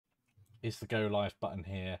is the go live button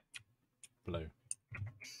here blue?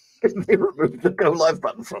 They removed the go live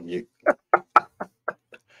button from you.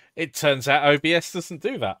 It turns out OBS doesn't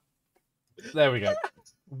do that. There we go.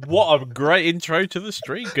 What a great intro to the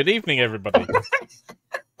stream. Good evening, everybody.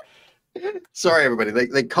 Sorry, everybody.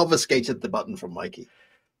 They confiscated the button from Mikey.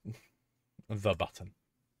 The button.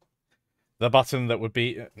 The button that would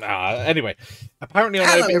be... anyway, apparently on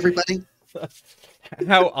Hello, OBS... everybody.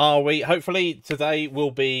 How are we? Hopefully today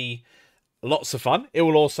will be lots of fun. It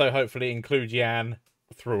will also hopefully include Yann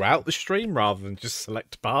throughout the stream rather than just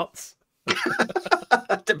select parts.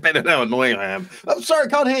 Depending on how annoying I am. I'm sorry, I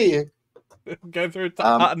can't hear you. Go through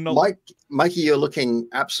button. Mikey, you're looking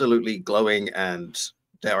absolutely glowing and,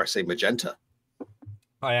 dare I say, magenta.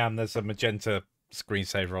 I am. There's a magenta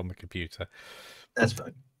screensaver on the computer. That's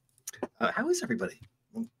fine. How is everybody?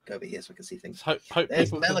 I'll go over here so I can see things. Hope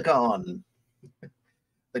There's Melicon.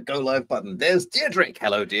 The go live button. There's Deirdre.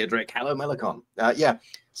 Hello, Deirdre. Hello, Melicon. Yeah.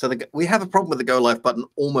 So we have a problem with the go live button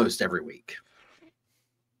almost every week.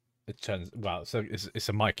 It turns so it's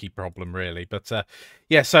a Mikey problem really, but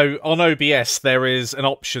yeah. So on OBS there is an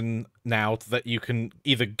option now that you can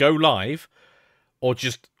either go live or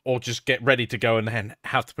just get ready to go and then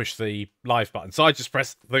have to push the live button. So I just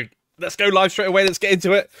pressed the let's go live straight away. Let's get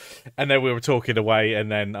into it. And then we were talking away, and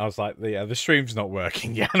then I was like, yeah, the stream's not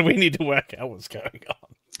working yet, and we need to work out what's going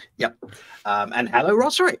on. Yep. And hello,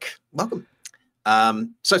 Roserick. Welcome.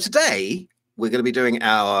 So today we're going to be doing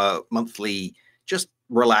our monthly just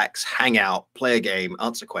relax, hang out, play a game,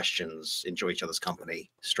 answer questions, enjoy each other's company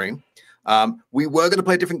stream. We were going to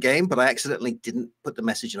play a different game, but I accidentally didn't put the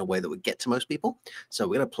message in a way that would get to most people. So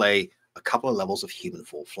we're going to play a couple of levels of Human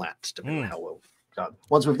Fall Flat, depending on how well done.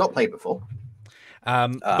 Ones we've not played before.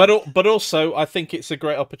 But also, I think it's a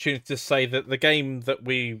great opportunity to say that the game that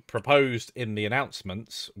we proposed in the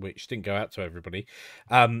announcements, which didn't go out to everybody,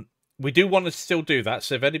 we do want to still do that.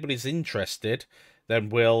 So if anybody's interested, then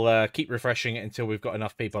we'll keep refreshing it until we've got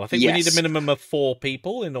enough people. I think we need a minimum of 4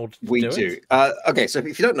 people in order to do it. We do. Okay, so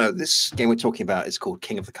if you don't know, this game we're talking about is called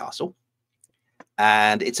King of the Castle.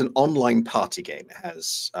 And it's an online party game. It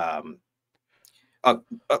has...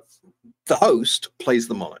 the host plays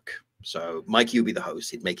the monarch. So Mikey would be the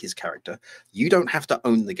host. He'd make his character. You don't have to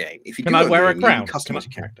own the game. If you can, I wear a crown? Customize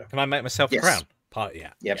your character. Can I make myself a crown?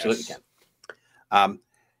 Yeah. You absolutely can.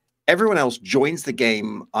 Everyone else joins the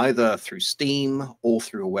game either through Steam or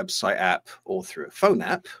through a website app or through a phone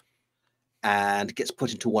app and gets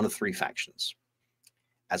put into one of 3 factions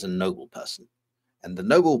as a noble person. And the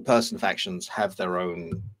noble person factions have their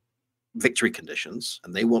own victory conditions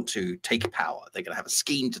and they want to take power. They're going to have a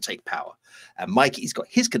scheme to take power. And Mikey's got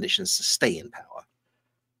his conditions to stay in power,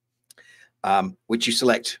 which you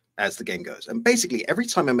select as the game goes. And basically, every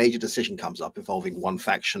time a major decision comes up involving one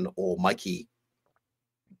faction or Mikey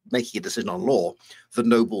making a decision on law, the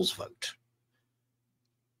nobles vote.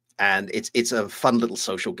 And it's a fun little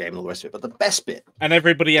social game and all the rest of it. But the best bit... And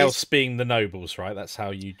everybody else being the nobles, right? That's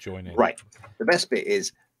how you join in. Right. The best bit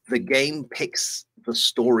is the game picks the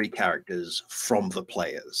story characters from the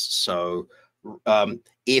players. So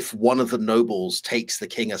if one of the nobles takes the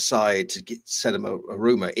king aside to send him a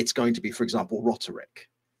rumor, it's going to be, for example, Rotaric,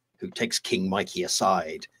 who takes King Mikey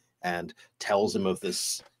aside and tells him of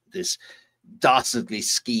this dastardly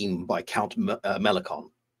scheme by Count Melicon.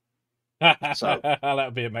 So that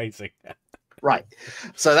would be amazing. Right.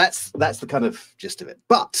 So that's the kind of gist of it.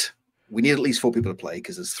 But we need at least 4 people to play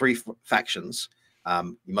because there's 3 factions.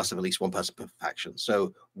 You must have at least 1 person per faction.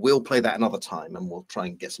 So we'll play that another time and we'll try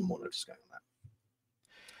and get some more notice going on that.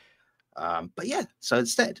 But yeah, so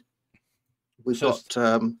instead, we've got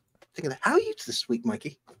how are you this week,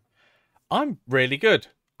 Mikey? I'm really good.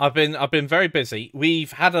 I've been very busy.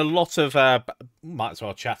 We've had a lot of might as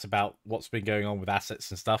well chat about what's been going on with assets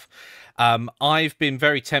and stuff. I've been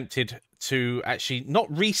very tempted to actually not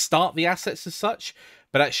restart the assets as such,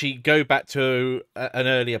 but actually go back to an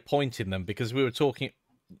earlier point in them because we were talking.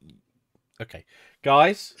 Okay,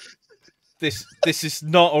 guys, this is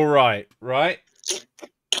not all right, right?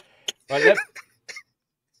 Right. Yep.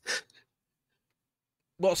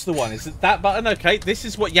 What's the one? Is it that button? Okay, this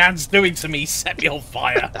is what Yann's doing to me. Set me on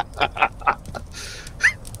fire. In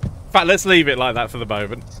fact, let's leave it like that for the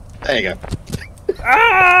moment. There you go.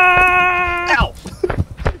 Ah! Ow!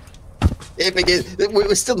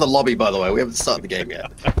 We're still in the lobby, by the way. We haven't started the game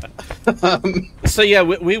yet. So yeah,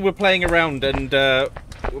 we were playing around and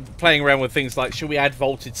playing around with things like, should we add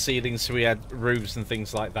vaulted ceilings? Should we add roofs and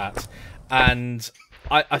things like that? And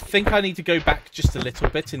I think I need to go back just a little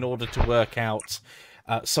bit in order to work out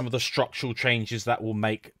some of the structural changes that will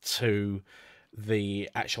make to the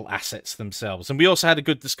actual assets themselves. And we also had a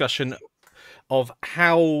good discussion of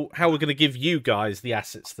how we're going to give you guys the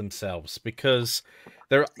assets themselves, because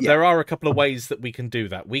there are a couple of ways that we can do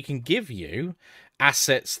that. We can give you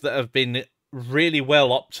assets that have been really well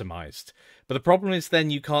optimized, but the problem is then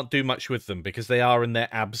you can't do much with them because they are in their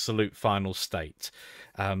absolute final state.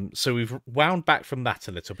 So we've wound back from that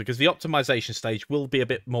a little, because the optimization stage will be a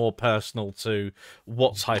bit more personal to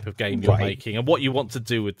what type of game you're making and what you want to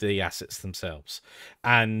do with the assets themselves.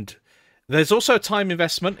 And there's also a time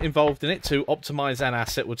investment involved in it. To optimize an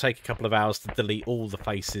asset will take a couple of hours to delete all the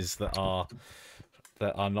faces that are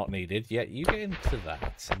not needed. Yeah, you get into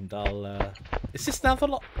that, and I'll. Is this another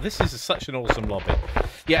lot? This is such an awesome lobby.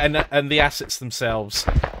 Yeah, and the assets themselves,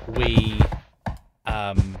 we're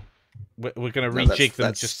going to rejig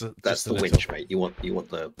them just a the little. winch, mate. You want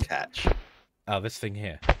the catch. Oh, this thing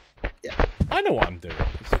here. Yeah, I know what I'm doing.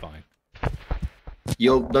 It's fine.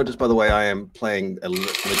 You'll notice, by the way, I am playing a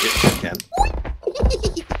legit Ken.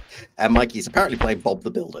 And Mikey's apparently playing Bob the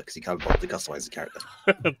Builder because he can't bother to customize the character.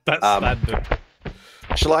 That's standard.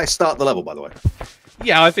 Shall I start the level, by the way?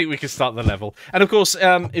 Yeah, I think we can start the level. And of course,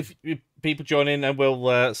 if people join in, and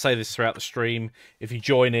we'll say this throughout the stream, if you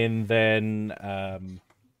join in, then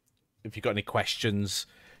if you've got any questions,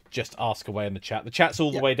 just ask away in the chat. The chat's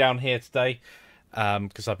all the way down here today,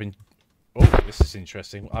 because I've been... Oh, this is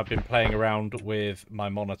interesting. I've been playing around with my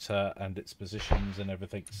monitor and its positions and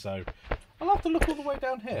everything, so I'll have to look all the way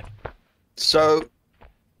down here. So,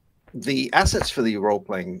 the assets for the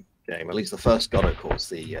role-playing game, at least the first Godot course,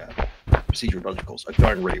 the procedural dungeon course, are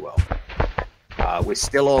going really well. We're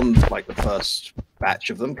still on like the first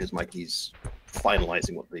batch of them because Mikey's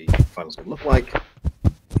finalizing what the final's going to look like.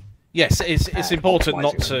 Yes, it's important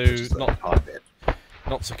not to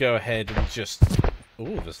go ahead and just.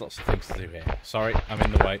 Oh, there's lots of things to do here. Sorry, I'm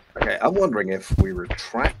in the way. Okay, I'm wondering if we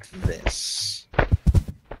retract this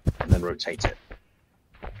and then rotate it.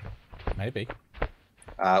 Maybe.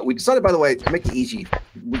 We decided, by the way, to make it easy,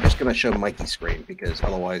 we're just going to show Mikey's screen because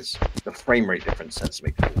otherwise the frame rate difference tends to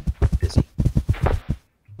make people busy.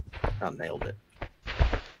 I nailed it.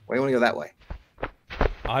 Why do you want to go that way?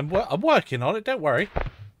 I'm working on it. Don't worry.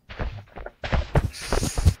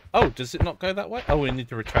 Oh, does it not go that way? Oh, we need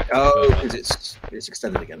to retract. Oh, because it's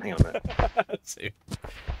extended again. Hang on a minute.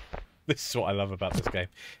 This is what I love about this game.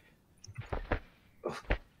 Oh,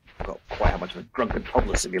 I forgot quite how much of a drunken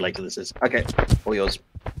toddler simulator this is. Okay, all yours.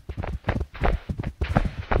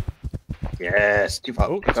 Yes, too far.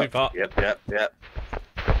 Oh, too far. Yep.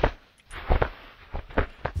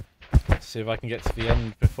 Let's see if I can get to the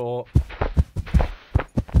end before.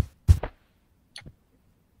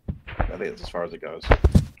 I think that's as far as it goes.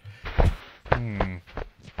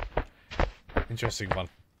 Interesting one.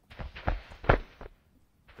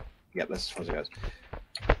 Yep, that's as far as it goes.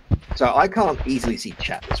 So I can't easily see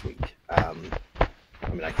chat this week. I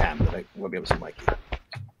mean, I can, but I won't be able to see Mikey.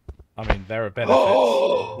 I mean, there are benefits.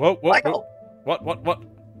 Oh, whoa. What?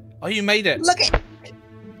 Oh, you made it. Look it.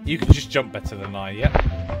 You can just jump better than I, yeah?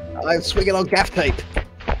 I'm swinging on gaff tape.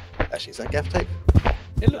 Actually, is that gaff tape?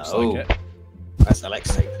 It looks like it. That's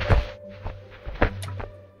LX tape.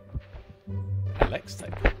 LX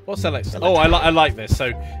tape? What's LX tape? Oh, I like this.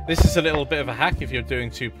 So this is a little bit of a hack if you're doing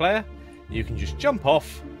two-player. You can just jump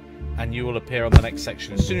off and you will appear on the next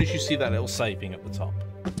section as soon as you see that little saving at the top.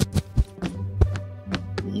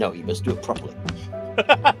 No, you must do it properly.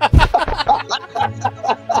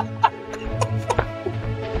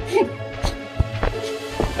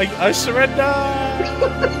 I surrender!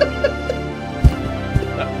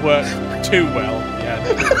 That worked too well. Yeah.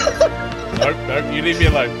 Nope, you leave me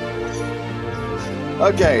alone.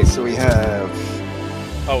 Okay, so we have...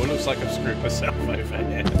 Oh, it looks like I've screwed myself over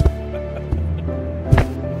here.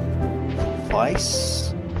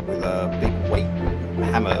 Vice with a big weight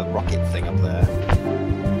hammer rocket thing up there.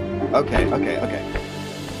 Okay.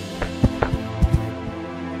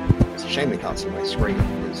 It's a shame they can't see my screen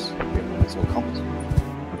because it's all composite.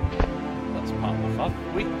 That's part of the fun.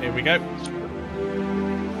 Here we go.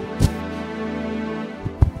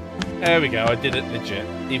 There we go. I did it legit.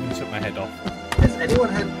 Even took my head off. Has anyone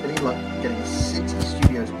had any luck getting City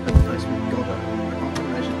Studios prototypes with Godot? I can't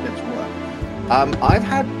imagine that's work. I've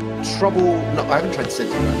had trouble. No, I haven't tried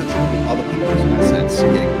City. I've had trouble with other people's assets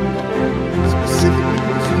getting Godot. Specifically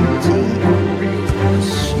with Unity, where you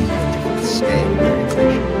assume a different scale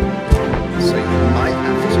variation. So you might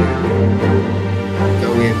have to go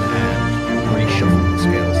in and reshuffle the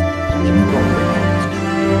scales.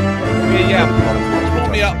 Yeah. Pull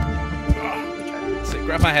me up. So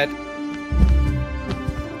grab my head.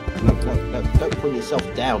 No, don't pull yourself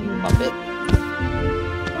down, you muppet.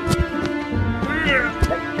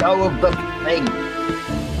 Let go of the thing.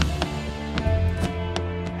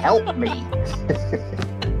 Help me.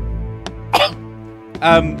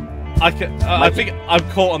 I think I'm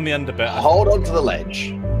caught on the under bit. Hold on to the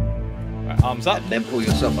ledge. Right, arms up. And then pull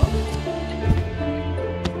yourself up.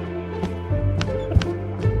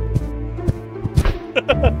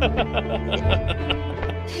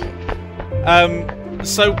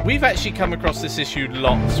 So we've actually come across this issue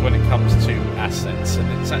lots when it comes to assets,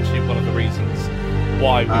 and it's actually one of the reasons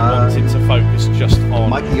why we wanted to focus just on...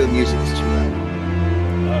 Mikey, your music is too loud.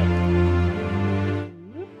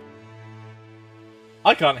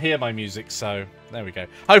 I can't hear my music, so there we go.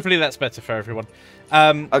 Hopefully that's better for everyone.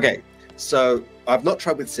 Okay, so I've not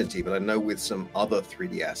tried with Cinti, but I know with some other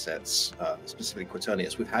 3D assets, specifically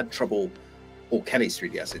Quaternius, we've had trouble, or Kenny's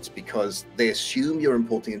 3D assets, because they assume you're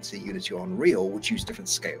importing into Unity or Unreal, which use different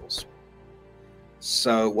scales.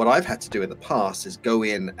 So what I've had to do in the past is go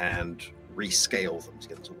in and rescale them to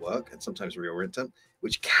get them to work, and sometimes reorient them,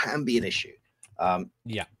 which can be an issue.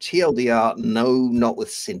 Yeah. TLDR, no, not with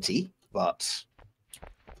Cinti, but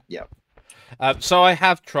yeah. So I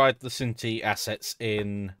have tried the Cinti assets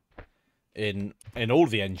in all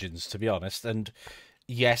the engines, to be honest, and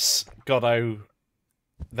yes, Godot,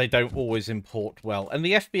 they don't always import well, and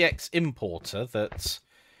the FBX importer that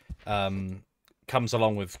comes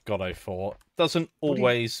along with Godot 4 doesn't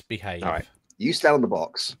always behave. All right, you stand on the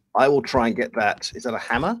box. I will try and get that. Is that a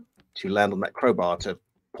hammer to land on that crowbar to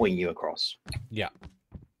point you across? Yeah,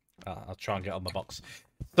 I'll try and get on the box.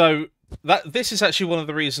 So this is actually one of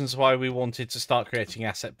the reasons why we wanted to start creating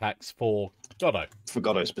asset packs for Godot. For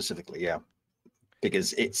Godot specifically, yeah.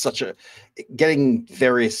 Because it's such a... Getting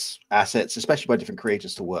various assets, especially by different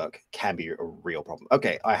creators, to work can be a real problem.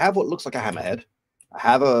 Okay, I have what looks like a hammerhead. I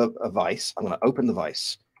have a vice. I'm going to open the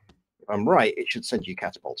vice. If I'm right, it should send you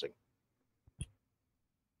catapulting.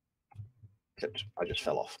 Except I just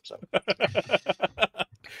fell off, so...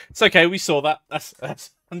 It's okay, we saw that. That's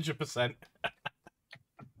 100%.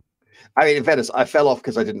 I mean, in fairness, I fell off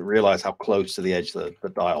because I didn't realize how close to the edge the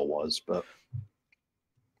dial was, but...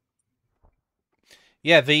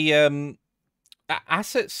 Yeah, the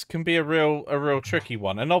assets can be a real tricky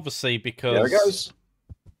one, and obviously because... There it goes.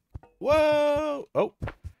 Whoa! Oh.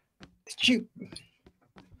 Did you...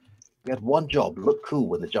 You had one job. Look cool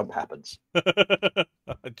when the jump happens. I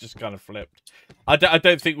just kind of flipped. I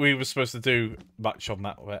don't think we were supposed to do much on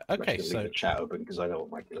that. Okay, so... Leave the chat open because I know what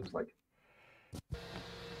Mikey looks like.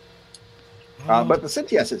 But the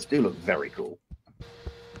Cinti assets do look very cool.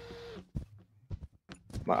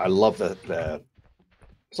 I love the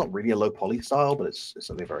it's not really a low poly style, but it's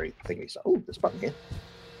something very thingy style. Oh, there's a button here.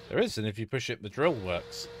 There is, and if you push it, the drill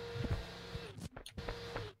works.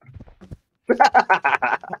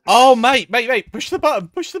 Oh, mate, push the button,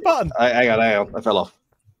 push the button. Hang on, I fell off.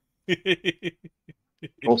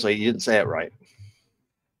 Also, you didn't say it right.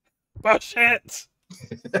 Push it.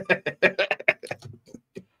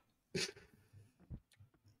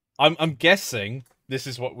 I'm guessing this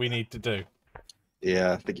is what we need to do.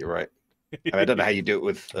 Yeah, I think you're right. I mean, I don't know how you do it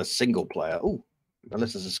with a single player. Oh,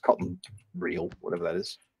 unless this is cotton reel, whatever that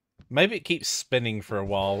is. Maybe it keeps spinning for a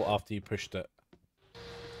while after you pushed it.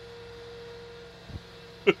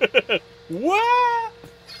 What?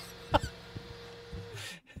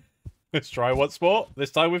 Let's try once more.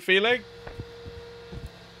 This time with feeling.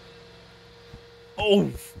 Oh.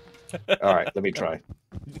 All right, let me try.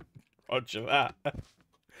 Roger that.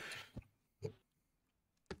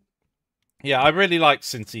 Yeah, I really like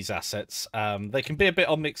Cinti's assets. They can be a bit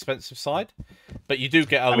on the expensive side, but you do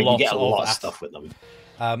get a lot of stuff with them.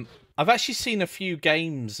 I've actually seen a few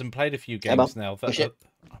games and played a few games now. That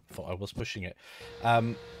I thought I was pushing it.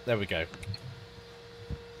 There we go.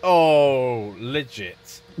 Oh,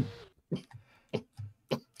 legit.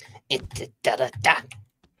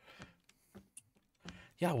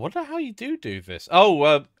 Yeah, I wonder how you do this.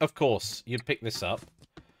 Oh, of course. You'd pick this up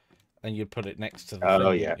and you'd put it next to the thing. Oh,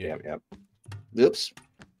 yeah. Oops.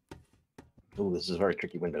 Oh, this is a very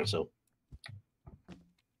tricky windowsill.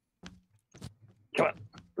 Come on.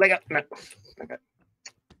 Leg up. No. Okay.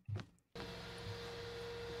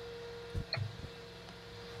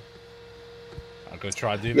 I'm going to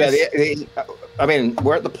try and do this. I mean,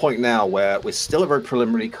 we're at the point now where we're still a very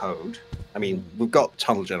preliminary code. I mean, we've got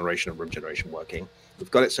tunnel generation and room generation working. We've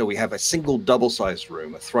got it so we have a single double-sized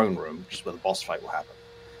room, a throne room, which is where the boss fight will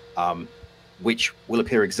happen, which will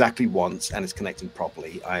appear exactly once and is connecting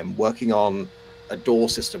properly. I am working on a door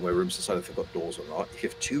system where rooms decide if they've got doors or not. If you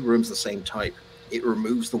have two rooms the same type, it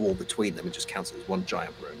removes the wall between them and just counts it as one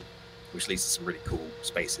giant room, which leads to some really cool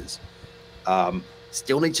spaces.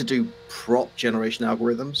 Still need to do prop generation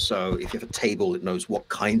algorithms. So if you have a table, it knows what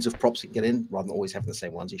kinds of props it can get in rather than always having the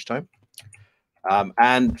same ones each time.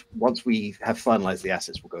 And once we have finalized the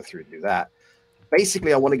assets, we'll go through and do that.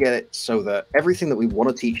 Basically, I want to get it so that everything that we want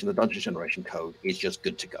to teach in the dungeon generation code is just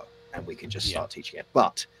good to go, and we can just start teaching it.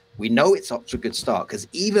 But we know it's up to a good start, because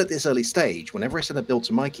even at this early stage, whenever I send a build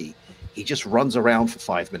to Mikey, he just runs around for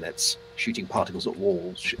 5 minutes, shooting particles at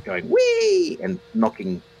walls, going whee, and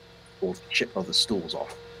knocking all the stools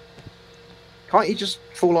off. Can't you just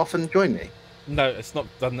fall off and join me? No, it's not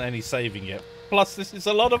done any saving yet. Plus, this is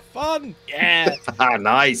a lot of fun. Yeah.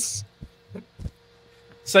 Nice.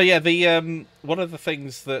 So yeah, the one of the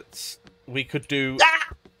things that we could do.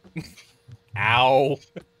 Ow.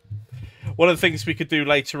 One of the things we could do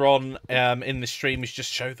later on in the stream is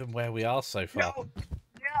just show them where we are so far. No.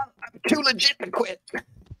 Yeah, I'm too legit to quit.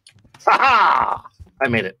 Ha! I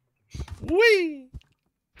made it. Whee!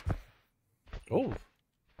 Oh.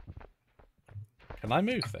 Can I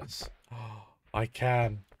move this? Oh, I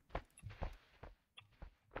can.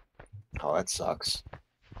 Oh, that sucks.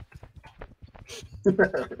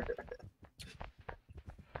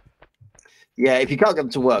 Yeah, if you can't get them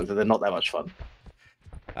to work, then they're not that much fun.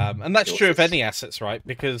 And that's true of any assets, right?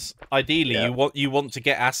 Because ideally, you want to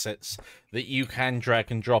get assets that you can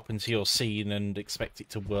drag and drop into your scene and expect it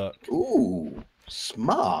to work. Ooh,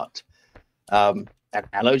 smart.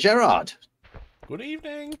 Hello, Gerard. Good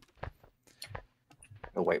evening.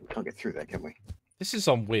 Oh wait, we can't get through there, can we? This is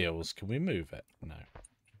on wheels. Can we move it? No.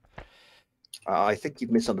 I think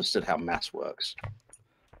you've misunderstood how mass works.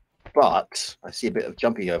 But I see a bit of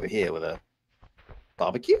jumping over here with a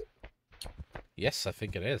barbecue. Yes, I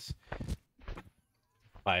think it is.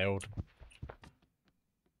 Failed.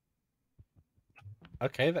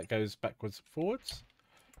 Okay, that goes backwards and forwards.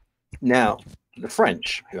 Now, the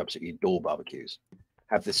French, who absolutely adore barbecues,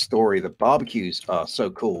 have this story that barbecues are so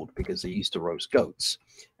called because they used to roast goats,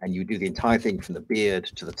 and you do the entire thing from the beard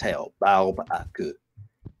to the tail, barbecue.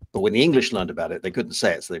 But when the English learned about it, they couldn't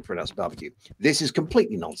say it, so they pronounced barbecue. This is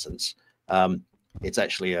completely nonsense. It's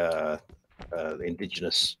actually a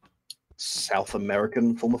indigenous South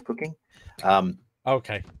American form of cooking.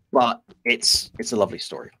 Okay. But it's a lovely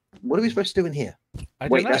story. What are we supposed to do in here?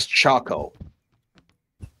 Wait, that's charcoal.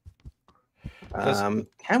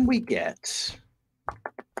 Can we get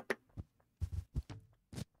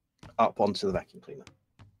up onto the vacuum cleaner?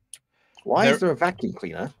 Why is there a vacuum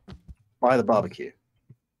cleaner by the barbecue?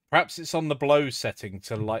 Perhaps it's on the blow setting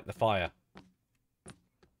to light the fire.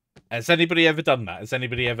 Has anybody ever done that? Has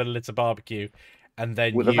anybody ever lit a barbecue and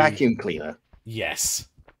then with a vacuum cleaner? Yes.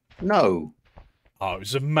 No. Oh, it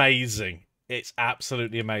was amazing. It's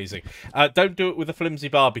absolutely amazing. Don't do it with a flimsy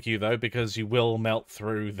barbecue, though, because you will melt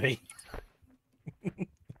through the...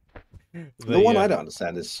 the one I don't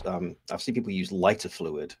understand is I've seen people use lighter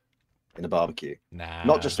fluid in a barbecue. Nah.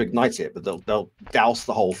 Not just to ignite it, but they'll douse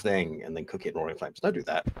the whole thing and then cook it in roaring flames. Don't do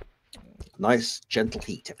that. Nice, gentle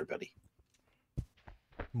heat, everybody.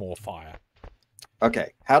 More fire.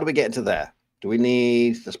 Okay, how do we get into there? Do we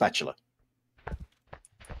need the spatula?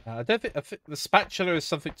 I think the spatula is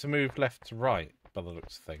something to move left to right, by the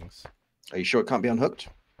looks of things. Are you sure it can't be unhooked?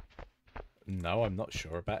 No, I'm not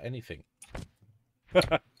sure about anything.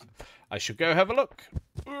 I should go have a look.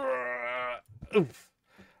 Oof.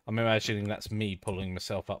 I'm imagining that's me pulling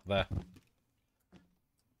myself up there.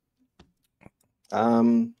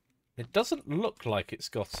 It doesn't look like it's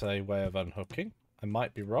got a way of unhooking. I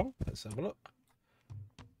might be wrong. Let's have a look.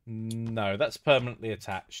 No, that's permanently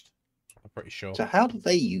attached. I'm pretty sure. So how do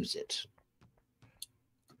they use it?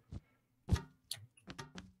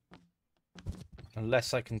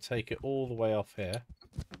 Unless I can take it all the way off here.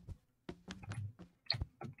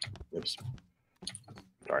 Oops.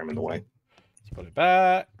 Sorry, I'm in the way. Let's put it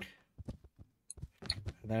back.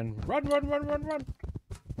 And then run, run, run, run, run.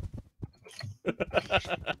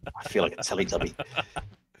 I feel like a Teletubby.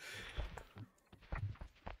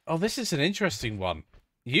 Oh, this is an interesting one.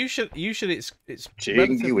 Usually it's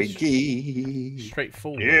Chingy Winky.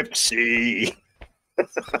 Straightforward. Gypsy.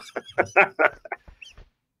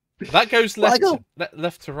 That goes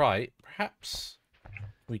left to right. Perhaps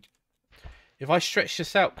if I stretch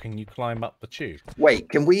this out, can you climb up the tube? Wait,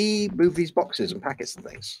 can we move these boxes and packets and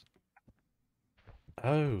things?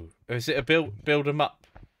 Oh, is it a build them up?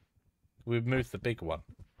 We've moved the big one.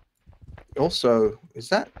 Also, is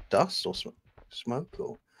that dust or smoke?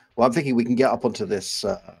 Or well, I'm thinking we can get up onto this.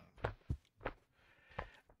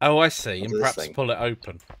 Oh, I see. And perhaps pull it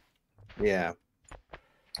open. Yeah.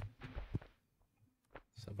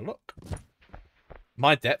 Let's have a look.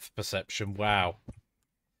 My depth perception. Wow.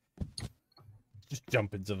 Just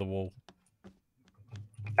jump into the wall.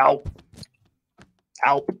 Ow.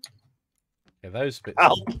 Ow. Yeah, those bits.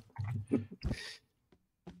 Ow.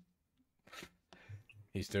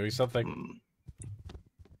 He's doing something.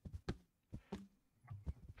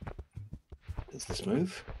 Does this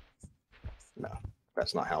move? No,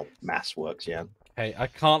 that's not how mass works, yeah. Hey, I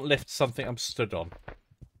can't lift something I'm stood on.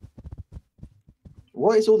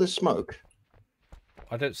 What is all this smoke?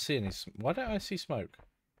 I don't see any. Why don't I see smoke?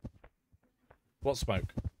 What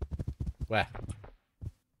smoke? Where?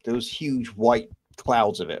 Those huge white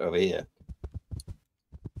clouds of it over here.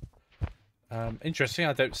 Interesting.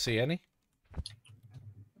 I don't see any.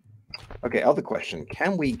 Okay, other question.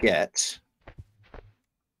 Can we get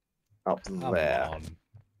up Come there? on.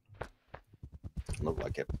 Look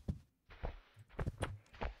like it.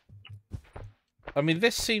 I mean,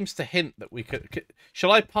 this seems to hint that we could...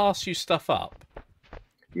 Shall I pass you stuff up?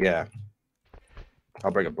 Yeah.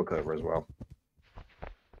 I'll bring a book over as well.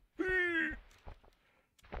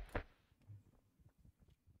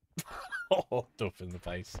 Oh, duff in the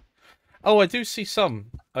face. Oh, I do see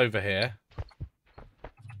some over here.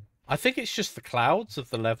 I think it's just the clouds of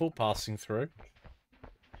the level passing through.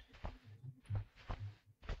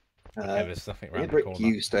 Okay, there's nothing around the Rick corner.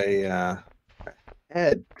 used a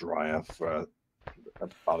hair dryer for a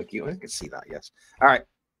barbecue. I can see that, yes. All right.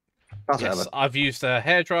 Pass it Yes, over. I've used a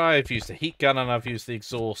hairdryer, I've used a heat gun, and I've used the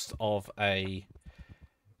exhaust of a...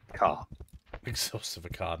 Car. Exhaust of a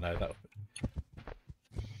car, no. That...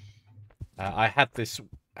 I had this...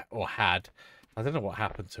 Or had. I don't know what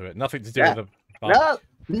happened to it. Nothing to do with the... No!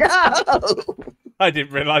 No! I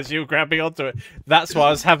didn't realise you were grabbing onto it. That's why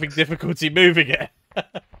I was having difficulty moving it.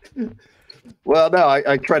 Well, no,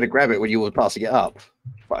 I tried to grab it when you were passing it up,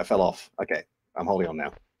 but I fell off. Okay, I'm holding on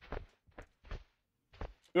now.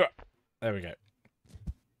 There we go.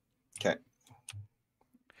 Okay.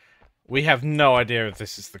 We have no idea if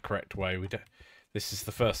this is the correct way. We don't. This is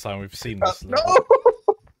the first time we've seen this. No!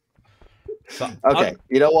 So, Okay,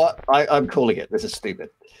 you know what? I'm calling it. This is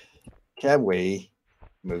stupid. Can we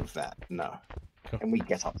move that? No. Can we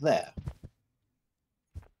get up there?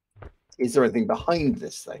 Is there anything behind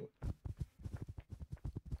this thing?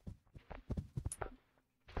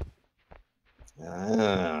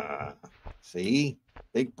 Ah, see?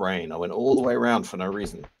 Big brain. I went all the way around for no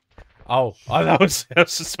reason. Oh, that was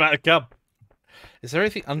just about to come. Is there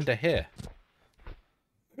anything under here?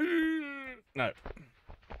 No.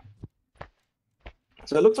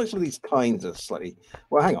 So it looks like some of these kinds are slightly...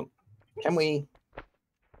 Well, hang on. Can we...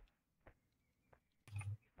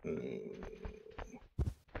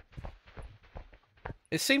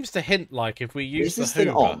 It seems to hint like if we use Is this the thing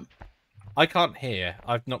Hoover... on? I can't hear.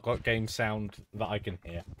 I've not got game sound that I can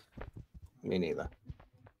hear. Me neither.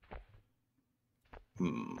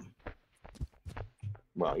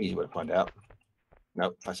 Well, easy way to find out.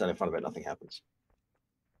 Nope, if I stand in front of it, nothing happens.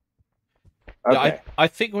 Okay. Yeah, I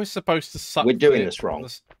think we're supposed to suck We're doing this wrong.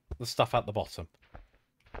 The stuff at the bottom.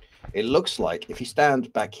 It looks like if you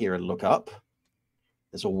stand back here and look up,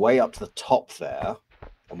 there's a way up to the top there,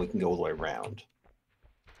 and we can go all the way around.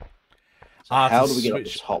 So how do we get up the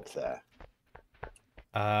top there?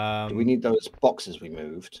 Do we need those boxes we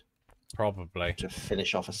moved? Probably. To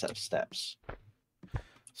finish off a set of steps.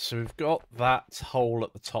 So we've got that hole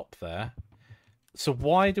at the top there. So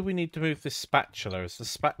why do we need to move this spatula? Is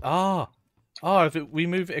the if we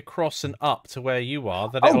move it across and up to where you are,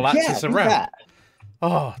 then it'll act as a ramp. That.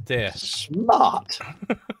 Oh dear. Smart.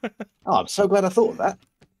 Oh, I'm so glad I thought of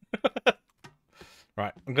that.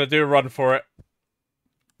 Right, I'm going to do a run for it.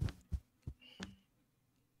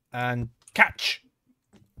 And catch!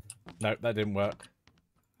 Nope, that didn't work.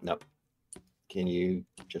 Nope. Can you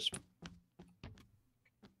just...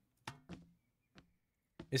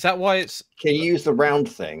 Is that why it's... Can you use the round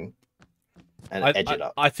thing and edge it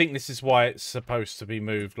up? I think this is why it's supposed to be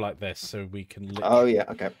moved like this, so we can... Literally... Oh, yeah,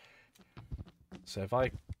 okay. So if I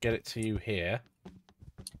get it to you here...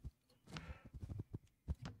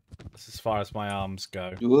 That's as far as my arms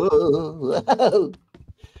go. Whoa.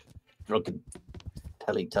 Drunken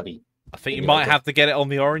Teletubby. I think you might have to get it on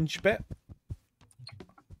the orange bit.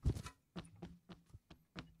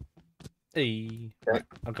 Hey. Right,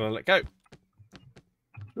 I'm going to let go.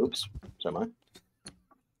 Oops. So am I.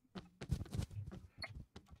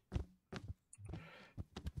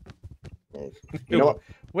 You know what?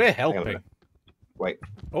 We're helping. Wait.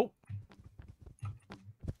 Oh.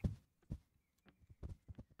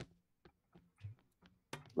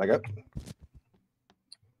 Leg up.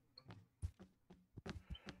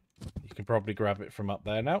 You can probably grab it from up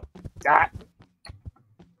there now. Ah.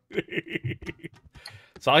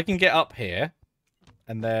 So I can get up here,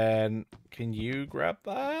 and then can you grab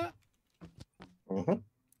that? Mm-hmm.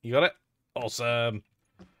 You got it? Awesome.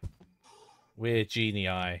 We're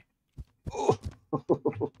genii.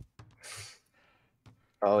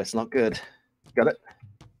 Oh, it's not good. Got it?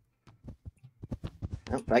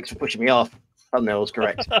 Oh, thanks for pushing me off. Thumbnail's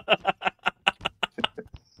correct.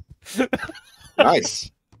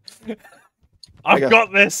 Nice. I've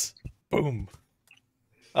got this. Boom.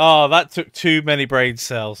 Oh, that took too many brain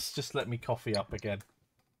cells. Just let me coffee up again.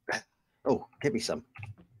 Oh, give me some.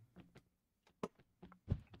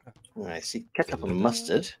 I see ketchup and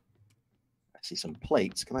mustard. I see some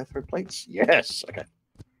plates. Can I throw plates? Yes. Okay.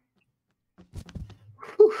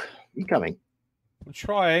 Whew. You coming? I'm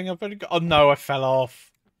trying. I've only got... Oh, no, I fell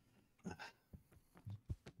off.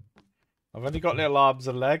 I've only got little arms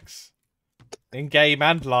and legs. In game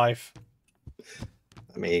and life.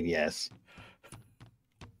 I mean, yes.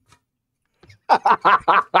 Oh,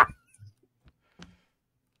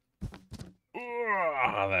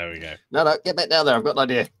 there we go. No, get back down there. I've got an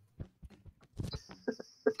idea.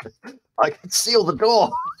 I can seal the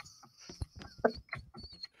door.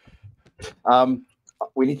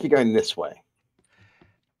 We need to be going this way.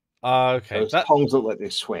 Okay. Those tongs look like they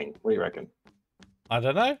swing. What do you reckon? I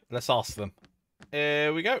don't know. Let's ask them.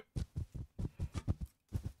 Here we go.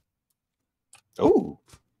 Oh,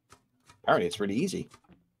 apparently it's really easy.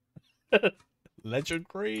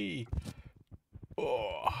 Legendary.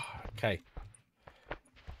 Oh, okay.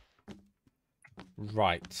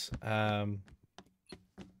 Right.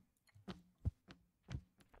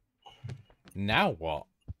 Now what?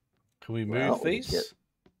 Can we move these? Get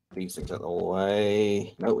these things out of the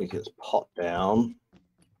way. No, we can just pot down.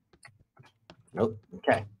 Nope.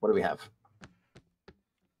 Okay. What do we have?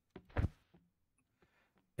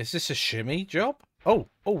 Is this a shimmy job? Oh,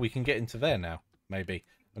 we can get into there now. Maybe.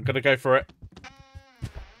 I'm gonna go for it.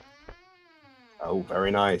 Oh,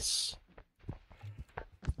 very nice.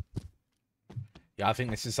 Yeah, I think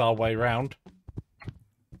this is our way round.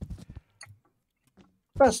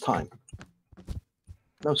 First time.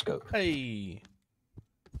 No scope. Hey.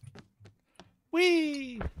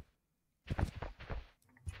 Whee!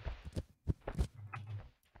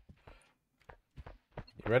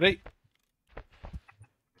 You ready?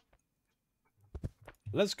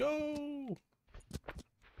 Let's go!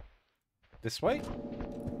 This way?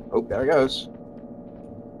 Oh, there it goes.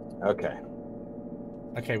 Okay.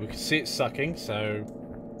 Okay, we can see it sucking, so...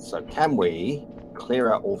 So can we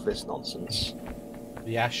clear out all this nonsense?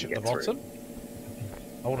 The ash at the bottom?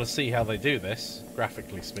 I want to see how they do this,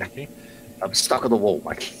 graphically speaking. I'm stuck on the wall,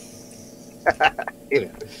 Mike.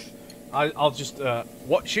 I'll just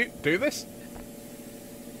watch you do this.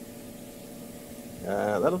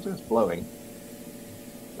 That'll do. It's blowing.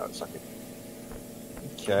 No, it's sucking.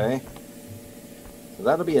 Okay. So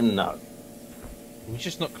that'll be a no. Are we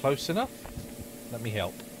just not close enough? Let me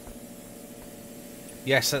help.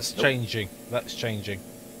 Yes, that's changing. That's changing.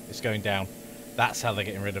 It's going down. That's how they're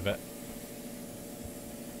getting rid of it.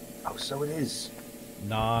 Oh, so it is.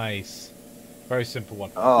 Nice. Very simple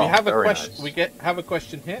one. Oh, we have a question. Nice. We have a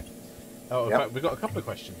question here. Oh, in fact, we've got a couple of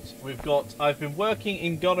questions. We've got, I've been working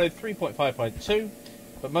in Godot 3.5.2,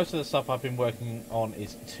 but most of the stuff I've been working on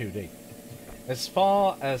is 2D. As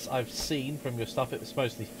far as I've seen from your stuff, it's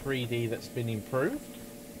mostly 3D that's been improved.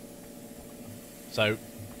 So,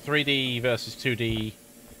 3D versus 2D.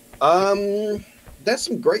 There's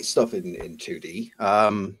some great stuff in 2D.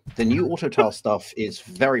 The new AutoTile stuff is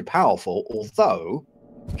very powerful, although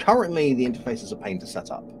currently the interface is a pain to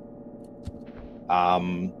set up.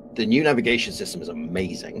 The new navigation system is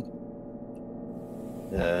amazing.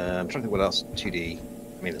 I'm trying to think what else 2D.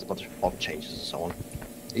 I mean, there's a bunch of changes and so on.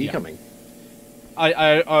 Are you coming?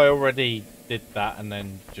 I already did that and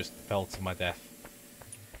then just fell to my death.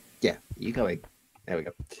 Yeah, you going? There we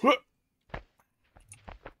go.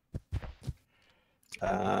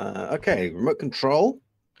 Okay, remote control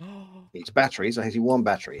needs batteries. I see one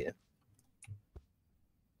battery here.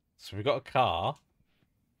 So we got a car.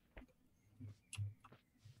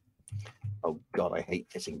 Oh god, I hate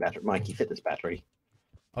fitting battery. Mikey, fit this battery.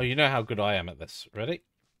 Oh, you know how good I am at this. Ready?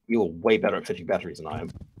 You're way better at fitting batteries than I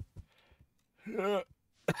am.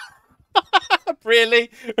 Really?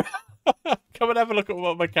 Come and have a look at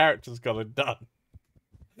what my character's gone and done.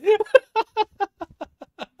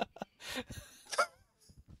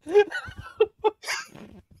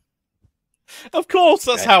 Of course,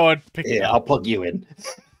 that's how I'd pick it up. Yeah, I'll plug you in.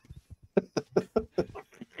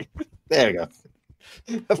 There we go.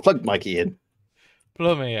 I've plugged Mikey in.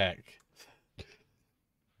 Plummy heck.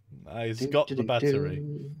 He's got the battery.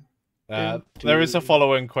 There is a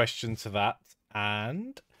following question to that,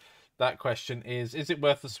 and that question is it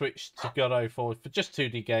worth the switch to Godot for just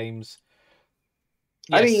 2D games?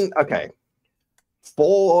 Yes. I mean, okay.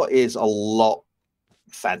 4 is a lot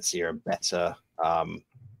fancier and better.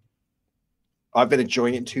 I've been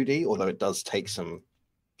enjoying it in 2D, although it does take some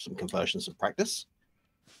conversions and practice.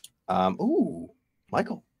 Ooh,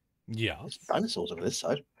 Michael. Yeah. There's dinosaurs over this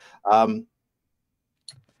side.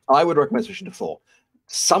 I would recommend switching to 4.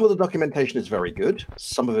 Some of the documentation is very good.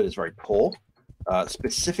 Some of it is very poor.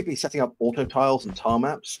 Specifically, setting up auto tiles and tile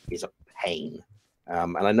maps is a pain.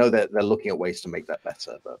 And I know that they're looking at ways to make that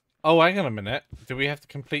better. But Oh, hang on a minute. Do we have to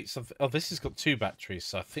complete something? Oh, this has got 2 batteries,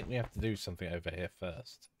 so I think we have to do something over here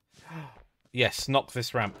first. Yes, knock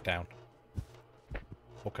this ramp down.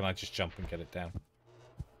 Or can I just jump and get it down?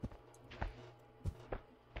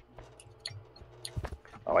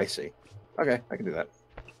 oh, I see. Okay, I can do that.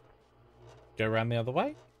 Go around the other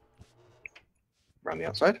way? Around the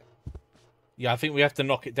outside. Yeah, I think we have to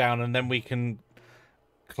knock it down, and then we can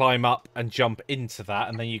climb up and jump into that,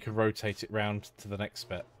 and then you can rotate it round to the next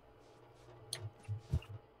bit.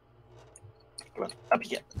 Come on, up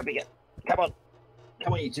again, up again. Come on.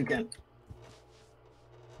 Come on, you two can.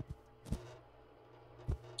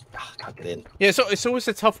 Can't get in. Yeah, so it's always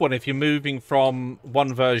a tough one if you're moving from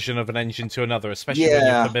one version of an engine to another, especially when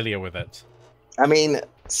you're familiar with it. I mean,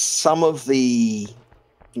 some of the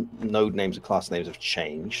node names and class names have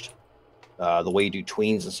changed. The way you do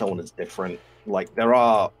tweens and so on is different. Like, there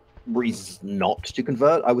are reasons not to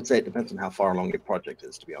convert. I would say it depends on how far along your project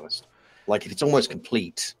is, to be honest. Like, if it's almost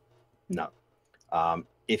complete, no.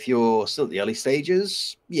 If you're still at the early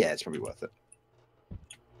stages, yeah, it's probably worth it.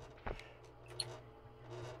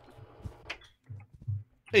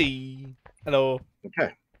 Hey, hello.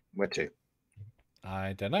 Okay, where to?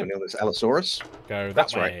 I don't know. You know this Allosaurus? Go that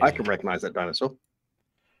That's way. right. I can recognize that dinosaur.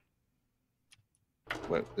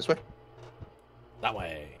 Wait, this way? That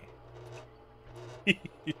way.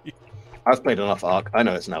 I've played enough Ark. I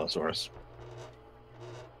know it's an Allosaurus.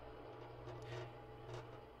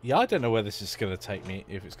 Yeah, I don't know where this is going to take me,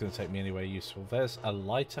 if it's going to take me anywhere useful. There's a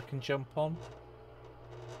light I can jump on.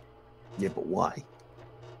 Yeah, but why?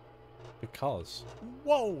 Because.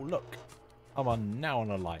 Whoa, look. now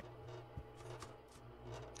on a light.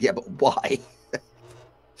 Yeah, but why?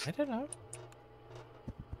 I don't know.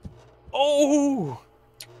 Oh!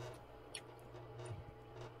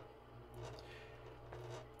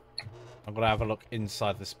 I'm going to have a look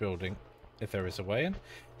inside this building, if there is a way in.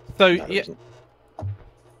 So, No, yeah.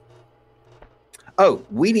 Oh,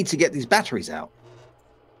 we need to get these batteries out.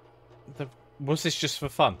 Was this just for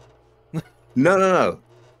fun? No.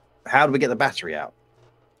 How do we get the battery out?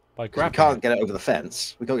 By We grabbing can't get it over the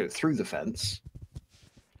fence. We can't get it through the fence.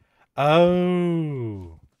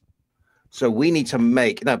 Oh. So we need to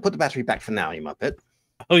make... No, put the battery back for now, you muppet.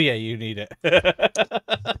 Oh, yeah, you need it.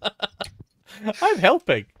 I'm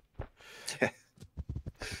helping.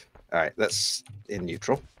 All right, that's in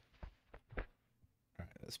neutral. All right,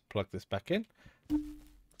 let's plug this back in.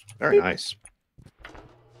 Very nice.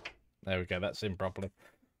 There we go. That's in properly.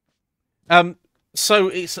 So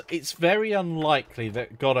it's very unlikely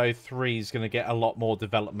that Godot 3 is going to get a lot more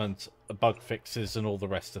development, bug fixes, and all the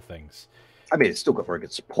rest of things. I mean, it's still got very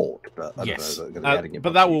good support, but I yes, don't know. They're adding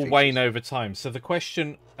but that will wane over time. So the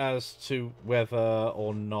question as to whether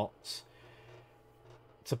or not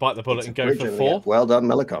to bite the bullet and go for 4. Well done,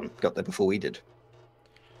 Melicon. Got there before we did.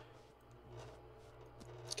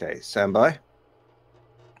 Okay, stand by.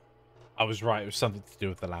 I was right. It was something to do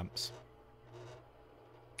with the lamps.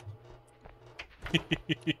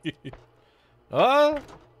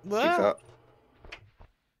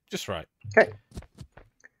 Just right. Okay.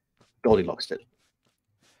 Goldilocks it.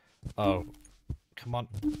 Oh, come on.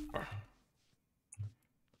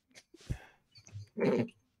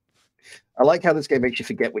 I like how this game makes you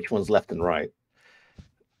forget which one's left and right.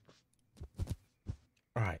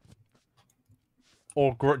 Right.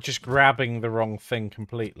 Or just grabbing the wrong thing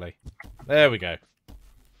completely. There we go.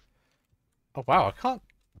 Oh, wow, I can't...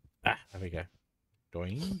 Ah, there we go.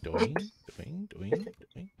 Doing, doing, doing, doing,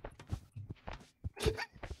 doing.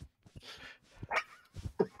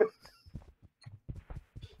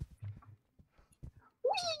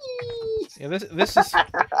 Yeah, this is... I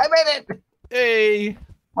made it! Hey!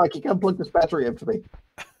 Mikey, come plug this battery in for me.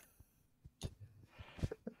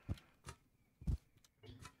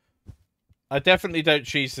 I definitely don't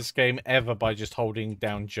choose this game ever by just holding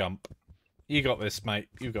down jump. You got this, mate.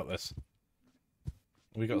 You got this.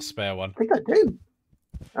 We got a spare one. I think I do.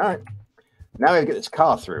 All right. Now we have to get this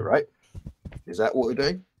car through, right? Is that what we're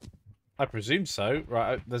doing? I presume so.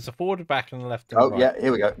 Right, there's a forward, back, and a left and Oh, right. yeah,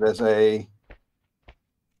 here we go. There's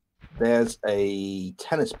a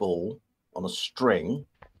tennis ball on a string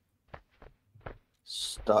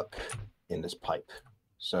stuck in this pipe.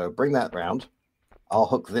 So bring that round. I'll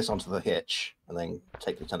hook this onto the hitch and then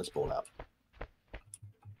take the tennis ball out.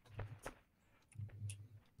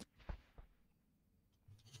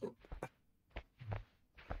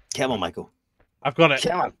 Come on, Michael. I've got it.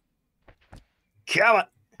 Come on. Come on.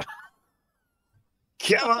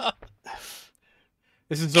 Come on.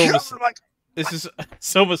 This is almost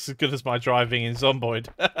it's almost as good as my driving in Zomboid.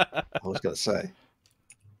 I was going to say.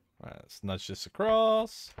 Right, let's nudge this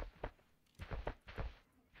across.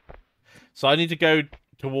 So I need to go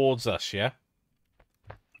towards us, yeah?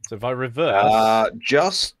 So if I reverse...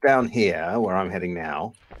 just down here, where I'm heading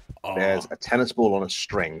now, Oh. there's a tennis ball on a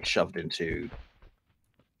string shoved into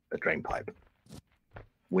a drain pipe.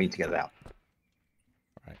 We need to get it out.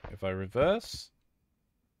 Right, if I reverse...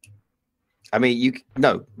 I mean, you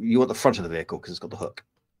want the front of the vehicle because it's got the hook.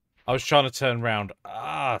 I was trying to turn round.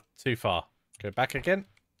 Ah, too far. Go back again.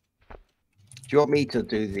 Do you want me to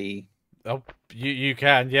do the... Oh, you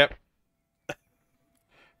can, yep.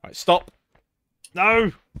 Right, stop.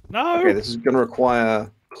 No! No! Okay, this is going to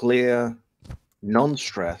require clear,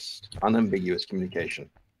 non-stressed, unambiguous communication.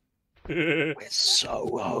 We're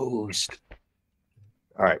so hosed.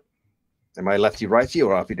 All right. Am I lefty-righty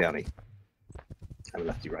or uppy-downy? I'm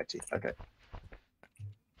lefty-righty. Okay.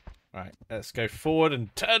 Right, let's go forward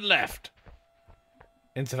and turn left.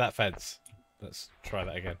 Into that fence. Let's try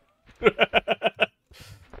that again.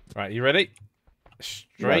 Right, you ready? Straight.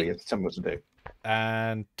 No, you have to tell me what to do.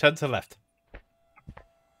 And turn to left.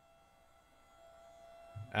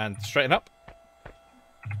 And straighten up.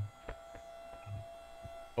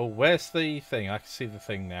 Oh, where's the thing? I can see the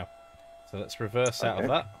thing now. So let's reverse out of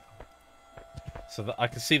that. So that I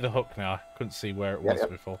can see the hook now. I couldn't see where it was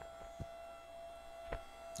before.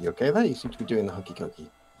 You okay there? You seem to be doing the hokey cokey.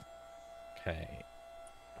 Okay.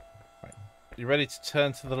 Right. You ready to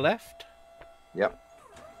turn to the left? Yep.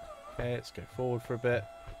 Okay, let's go forward for a bit.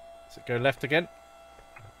 Does it go left again?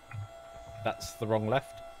 That's the wrong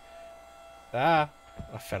left. Ah,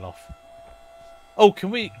 I fell off. Oh, can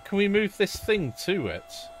we move this thing to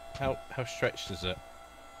it? How stretched is it?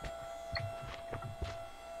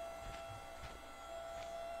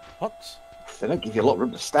 What? They don't give you a lot of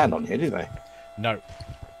room to stand on here, do they? No.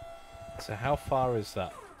 So how far is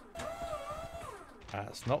that?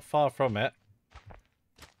 It's not far from it.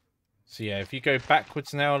 So yeah, if you go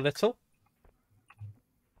backwards now a little.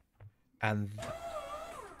 And...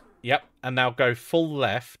 Yep, and now go full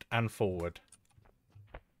left and forward.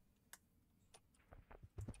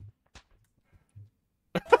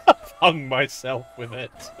 I've hung myself with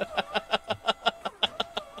it.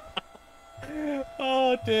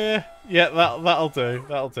 Oh dear. Yeah, that'll do.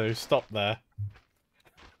 That'll do. Stop there.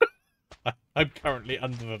 I'm currently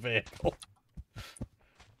under the vehicle.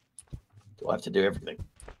 Do I have to do everything?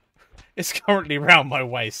 It's currently round my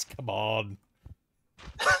waist. Come on.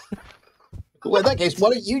 Well, in that case, why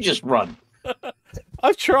don't you just run?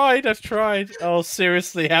 I've tried. Oh,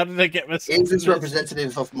 seriously, how did I get myself? Is this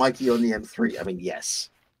representative of Mikey on the M3? I mean, yes.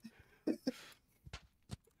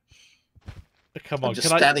 Come on, I'm just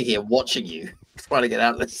standing here watching you, trying to get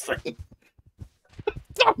out of this thing.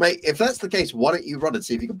 Mate, if that's the case, why don't you run and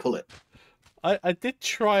see if you can pull it? I did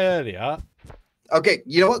try earlier. Okay,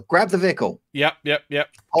 you know what? Grab the vehicle. Yep.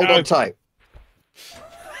 Hold on tight.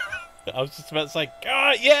 I was just about to say,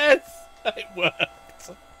 God, yes! It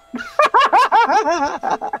worked.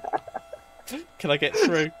 Can I get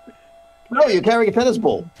through? No, you're carrying a tennis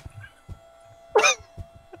ball.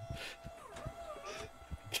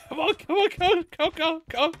 Come on.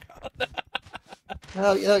 Go.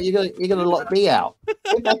 No, you're gonna lock me out.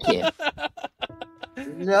 Get back here.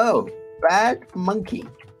 No, bad monkey.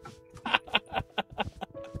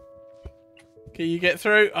 Can you get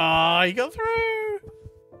through? Ah, you got through.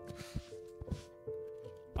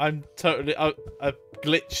 I'm totally. I've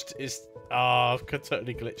glitched. I've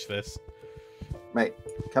totally glitched this. Mate,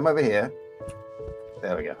 come over here.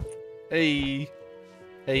 There we go. Hey,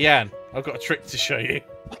 Yann, I've got a trick to show you.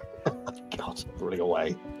 God, I'm running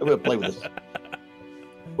away. I'm gonna play with this.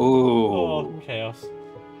 Ooh. Oh, chaos.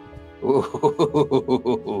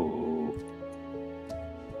 Ooh.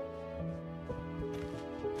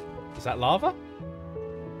 Is that lava?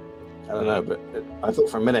 I don't know, but I thought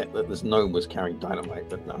for a minute that this gnome was carrying dynamite,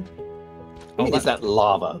 but no. Oh, Is that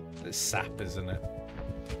lava? It's sap, isn't it?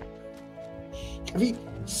 Have you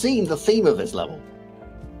seen the theme of this level?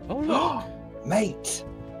 Oh, look. Mate!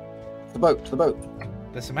 To the boat.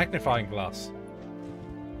 There's a magnifying glass.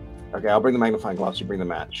 Okay, I'll bring the magnifying glass, you bring the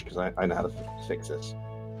match, because I know how to fix this.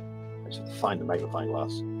 I just have to find the magnifying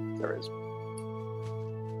glass. There it is.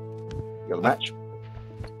 You got the match?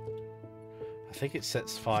 I think it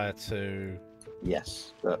sets fire to...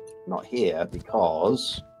 Yes, but not here,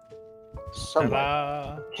 because... somewhere.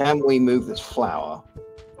 Ta-da! Can we move this flower?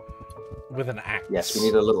 With an axe. Yes, we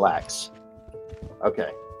need a little axe.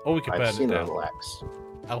 Okay. Or we could burn I've it seen a down. little axe.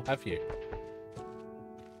 I'll have you.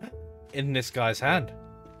 In this guy's hand.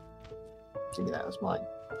 Give me that, that's mine.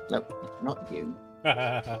 Nope, not you.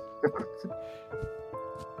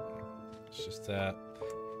 It's just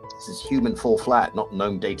This is human fall flat, not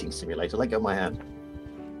gnome dating simulator. Let go of my hand.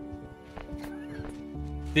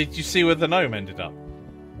 Did you see where the gnome ended up?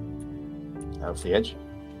 Off the edge.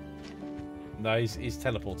 No, he's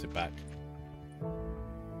teleported back.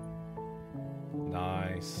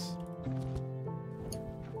 Nice.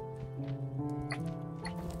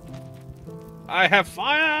 I have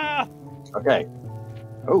fire! Okay.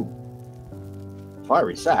 Oh.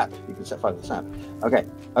 Fiery sap. You can set fire to the sap. Okay.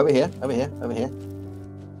 Over here. Over here. Over here.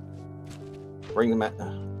 Bring the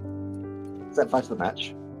match. Set fire to the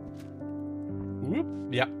match. Whoop.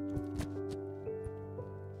 Yeah.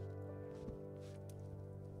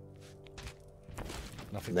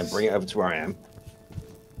 Nothing. And then bring it over to where I am.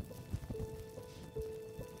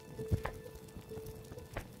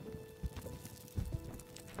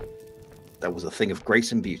 That was a thing of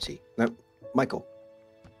grace and beauty. No, Michael.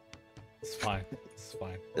 It's fine. It's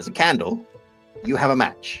fine. There's a candle. You have a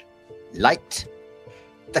match. Light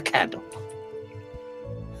the candle.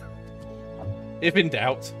 If in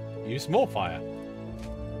doubt, use more fire.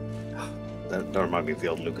 Don't remind me of the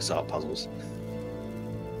old LucasArts puzzles.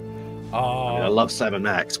 Oh, I love Sam and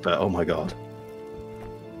Max, but oh my god.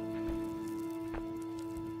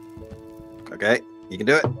 Okay, you can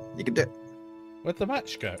do it. You can do it. where'd the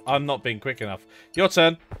match go? I'm not being quick enough. Your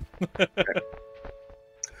turn.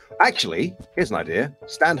 Actually, here's an idea.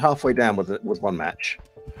 Stand halfway down with one match.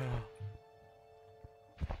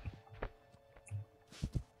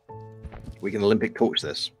 We can Olympic torch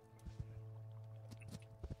this.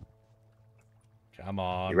 Come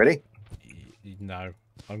on. You ready? No.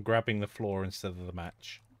 I'm grabbing the floor instead of the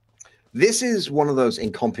match. This is one of those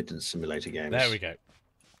incompetence simulator games. There we go.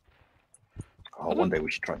 Oh, one day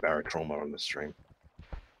we should try barotrauma on the stream.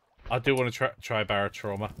 I do want to try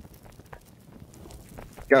barotrauma.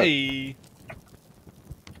 Go. Hey.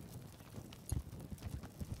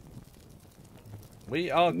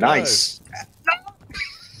 We are nice.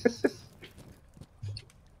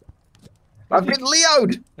 I've been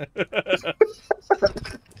Leo'd.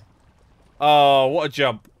 Oh, what a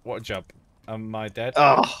jump. What a jump. Am I dead?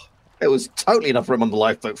 Oh, it was totally enough room on the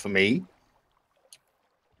lifeboat for me.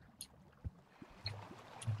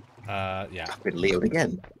 Yeah. I've been Leo'd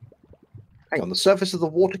again. Hang on, the surface of the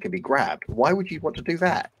water can be grabbed. Why would you want to do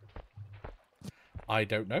that? I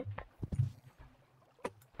don't know.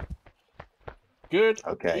 Good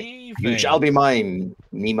Okay. evening. You shall be mine,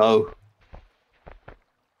 Nemo.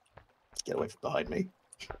 Get away from behind me.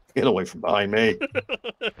 Get away from behind me.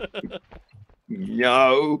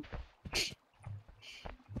 Yo.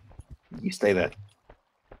 You stay there.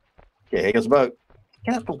 Okay, here goes the boat.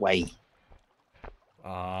 Get out of the way.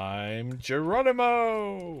 I'm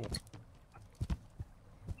Geronimo.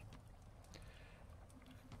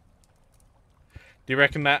 Do you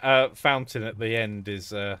reckon that fountain at the end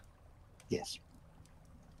is Yes.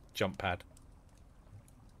 jump pad?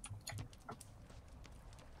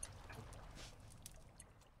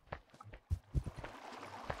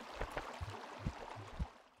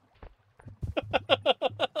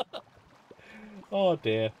 Oh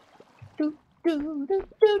dear.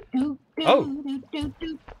 Oh.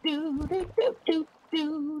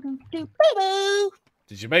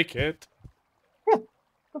 Did you make it? Yeah, of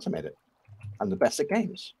course I made it. I'm the best at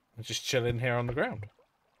games. I'm just chilling here on the ground.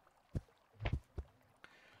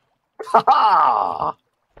 Ha ha!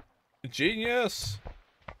 Genius.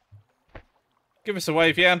 Give us a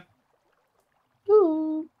wave, Yann.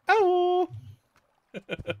 Ooh. Oh.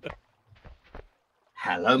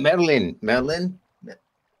 Hello, Merlin. Merlin?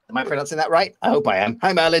 Am I pronouncing that right? I hope I am.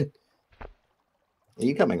 Hi, Merlin. Are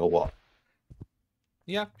you coming or what?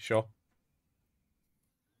 Yeah, sure.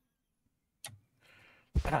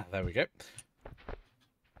 Ah, there we go.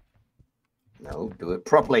 No, do it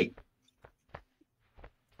properly.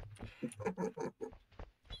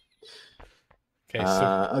 Okay,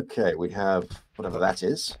 so Okay, we have whatever that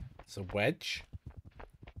is. it's a wedge.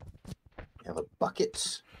 We have a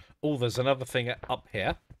bucket. Oh, there's another thing up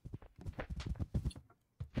here.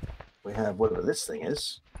 We have whatever this thing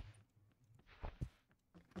is.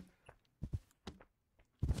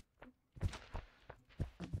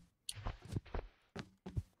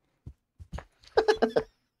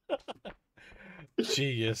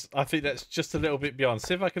 Genius. I think that's just a little bit beyond.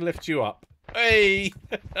 See if I can lift you up. Hey!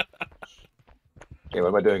 Okay, what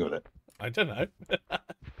am I doing with it? I don't know.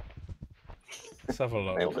 Let's have a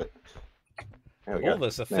look. Nailed it. There we Oh, go.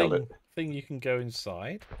 there's a Nailed thing you can go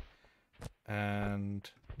inside. And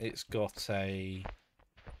it's got a...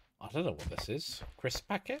 I don't know what this is. Crisp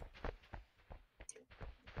packet?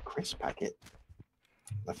 Crisp packet.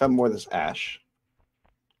 I found more of this ash.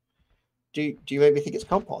 Do you maybe think it's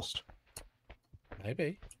compost?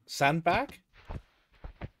 Maybe. Sandbag?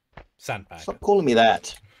 Sandbag. Stop calling me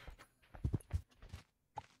that.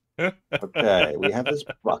 Okay, we have this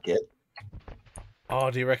bucket,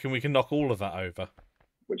 Oh, do you reckon we can knock all of that over?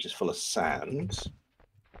 which is full of sand.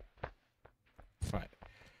 Right.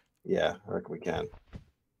 Yeah, I reckon we can.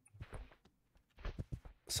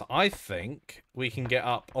 So I think we can get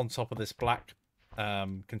up on top of this black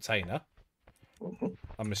container. Mhm.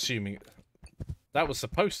 I'm assuming that was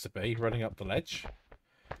supposed to be running up the ledge.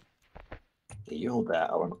 Yeah, you hold that.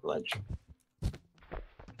 I'll run up the ledge.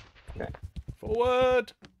 Okay.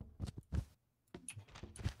 Forward.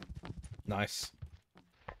 Nice.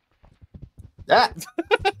 Ah!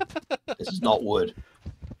 This is not wood.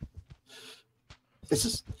 This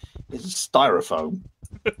is styrofoam.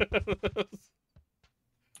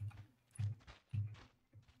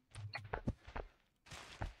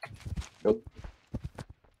 Nope.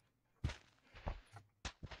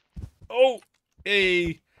 Oh,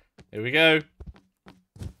 hey. Here we go.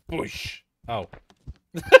 Whoosh. Oh.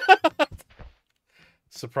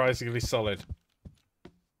 Surprisingly solid.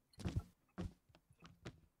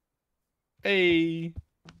 Hey.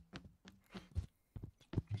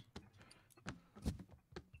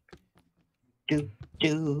 Do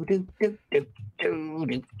do do do do do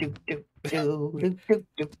do do do do do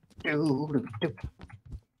do do do.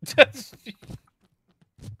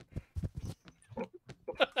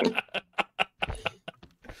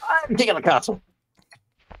 I'm digging the castle.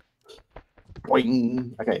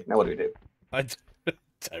 Boing. Okay, now what do we do? I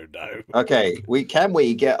don't know. Okay, we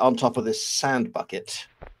get on top of this sand bucket?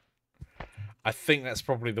 I think that's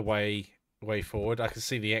probably the way forward. I can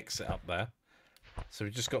see the exit up there. So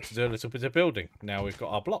we just got to do a little bit of building. Now we've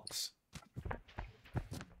got our blocks.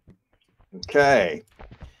 Okay.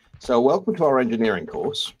 So welcome to our engineering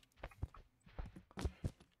course.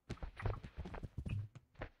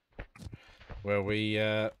 Where we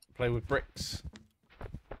play with bricks.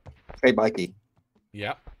 Hey, Mikey.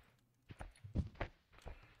 Yeah.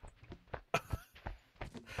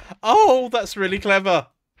 Oh, that's really clever.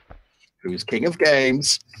 Who's king of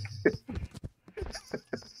games?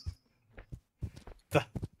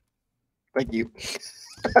 Thank you.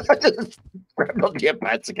 I just grabbed onto your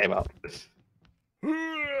pants and came up.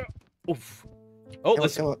 Oof. Oh,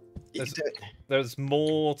 Come on. there's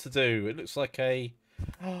more to do. It looks like a...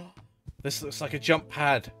 This looks like a jump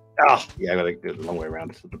pad. Ah, yeah, I gotta do it the long way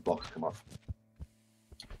around so the blocks come off.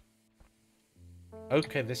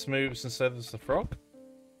 Okay, this moves and so does the frog.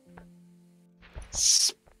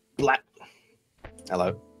 Splat.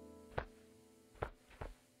 Hello.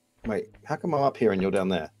 Wait, how come I'm up here and you're down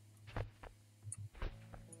there?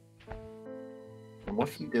 And what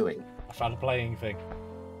are you doing? I found a playing thing.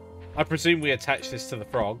 I presume we attach this to the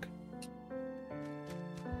frog.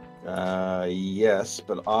 Yes,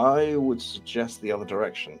 but I would suggest the other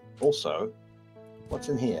direction. Also, what's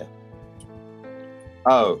in here?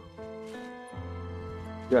 Oh.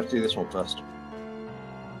 You have to do this one first.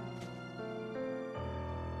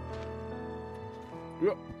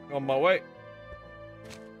 Yep, on my way.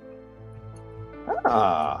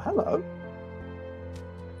 Ah, hello.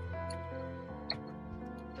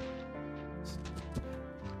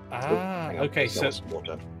 Ah, Hang on, okay, let's get so some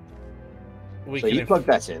water. we So can you plug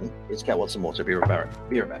that in. It's get some water. Be right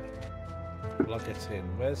back. plug it in.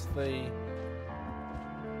 Where's the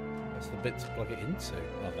bit to plug it into?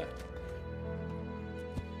 Oh, there.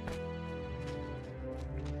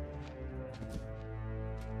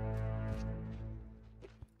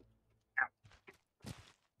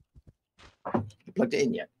 You plugged it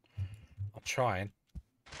in yet? I'll try and.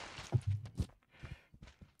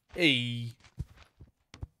 Hey.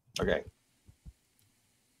 Okay.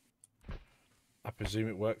 I presume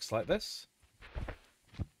it works like this.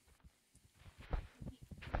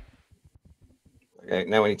 Okay,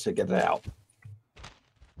 now we need to get it out.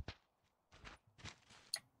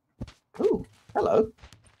 Ooh, hello.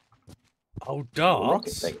 Oh, Little rocket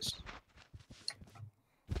darts. things.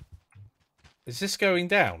 Is this going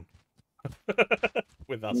down?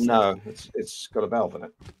 With us? No, it's got a valve in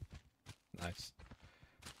it. Nice.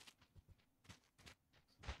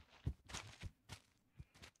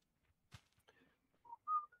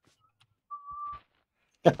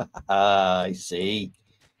 I see.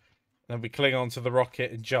 Then we cling onto the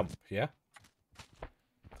rocket and jump, yeah?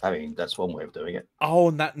 I mean, that's one way of doing it. Oh,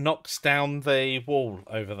 and that knocks down the wall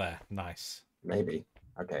over there. Nice. Maybe.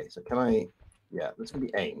 Okay, so can I... Yeah, that's going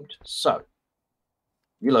to be aimed. So,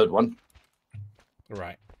 you load one.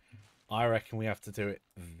 Right. I reckon we have to do it.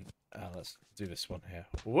 Let's do this one here.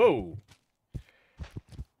 Whoa!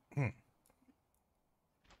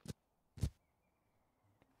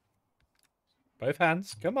 Both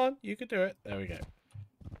hands. Come on, you can do it. There we go.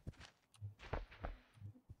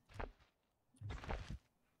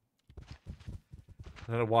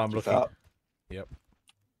 don't know why I'm Too looking. far. Yep.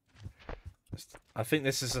 I think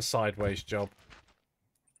this is a sideways job.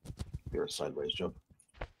 You're a sideways job.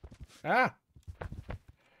 Ah!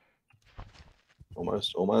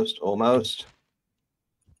 Almost, almost, almost.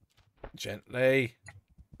 Gently.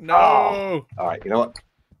 No! Oh! All right, you know what?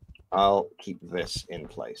 I'll keep this in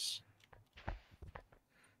place.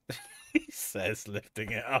 He says,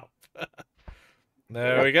 lifting it up.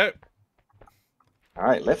 There we go. All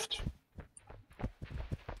right, lift.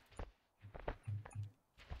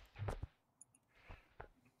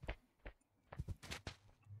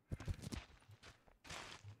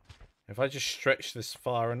 If I just stretch this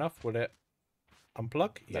far enough, would it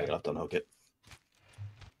unplug? No, you'll have to unhook it.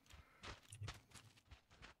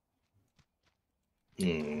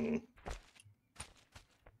 I'm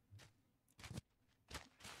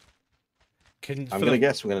going to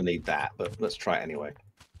guess we're going to need that, but let's try it anyway.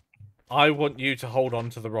 I want you to hold on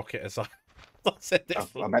to the rocket as I said it.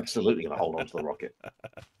 I'm absolutely going to hold on to the rocket.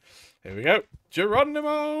 Here we go.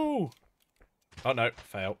 Geronimo! Oh, no.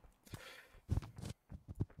 Fail.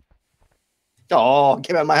 Oh,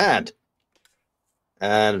 came out of my hand.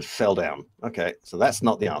 And fell down. Okay, so that's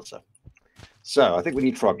not the answer. So I think we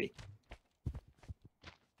need Froggy.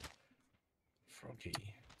 Froggy.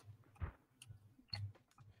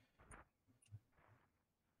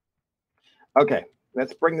 Okay,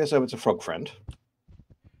 let's bring this over to Frog Friend.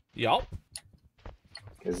 Yup.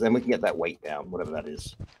 Because then we can get that weight down, whatever that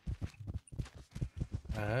is.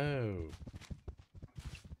 Oh.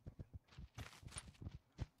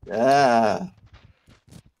 Ah.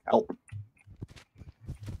 Help.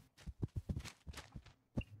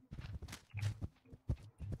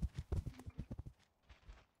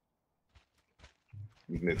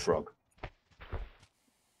 You move, Frog.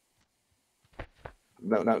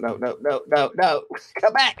 No, no, no, no, no, no, no.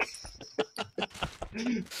 Come back.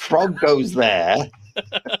 Frog goes there.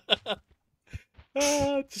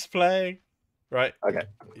 Just playing. Right. Okay.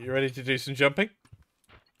 You ready to do some jumping?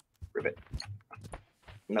 Ribbit.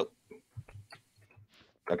 Nope.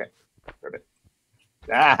 Okay. Ribbit.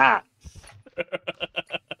 Ah!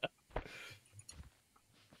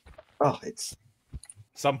 Oh, it's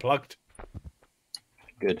unplugged.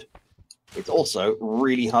 Good. It's also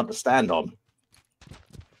really hard to stand on.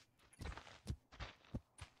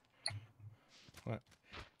 Right.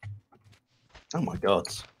 Oh my god.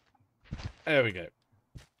 There we go.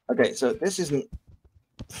 Okay, so this isn't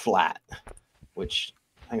flat, which,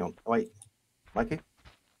 hang on, wait, Mikey?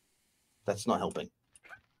 That's not helping.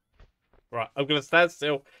 Right, I'm going to stand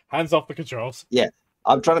still, hands off the controls. Yeah,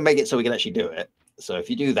 I'm trying to make it so we can actually do it. So if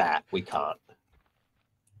you do that, we can't.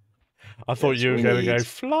 I thought you were going to go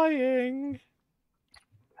flying.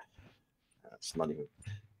 That's not even...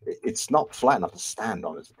 It's not flat enough to stand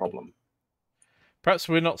on, is the problem. Perhaps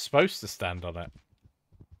we're not supposed to stand on it.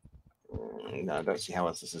 No, I don't see how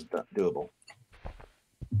else this is doable.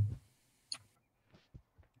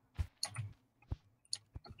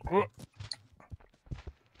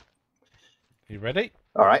 You ready?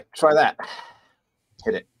 All right, try that.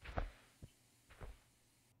 Hit it.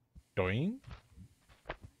 Doing.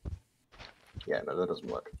 Yeah, no, that doesn't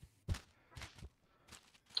work.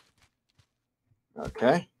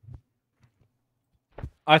 Okay.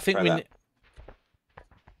 I think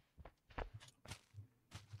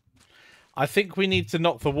I think we need to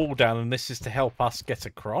knock the wall down, and this is to help us get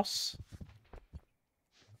across.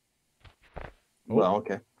 Well,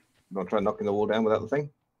 okay. You want to try knocking the wall down without the thing?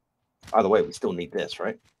 Either way, we still need this,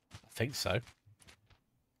 right? I think so.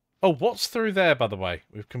 Oh, what's through there, by the way?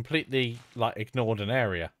 We've completely, ignored an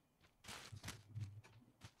area.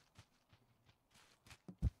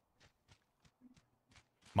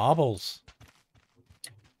 Marbles.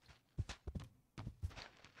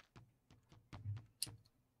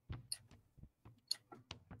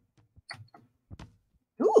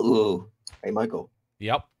 Ooh. Hey, Michael.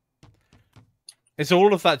 Yep. Is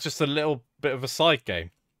all of that just a little bit of a side game?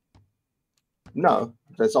 No,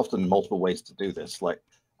 there's often multiple ways to do this. Like,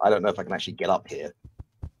 I don't know if I can actually get up here.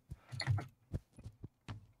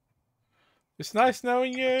 It's nice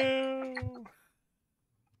knowing you.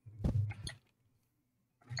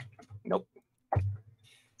 Nope.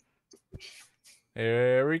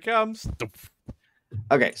 Here he comes.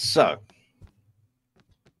 Okay, so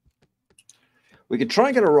we could try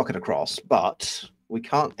and get a rocket across, but we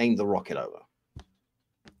can't aim the rocket over.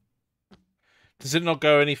 Does it not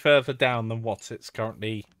go any further down than what it's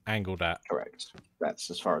currently angled at? Correct. That's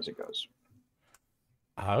as far as it goes.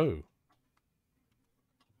 Oh.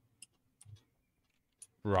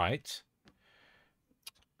 Right.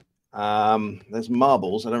 There's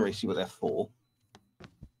marbles. I don't really see what they're for.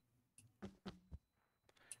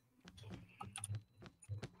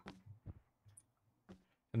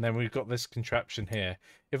 and then we've got this contraption here.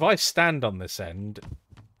 If I stand on this end,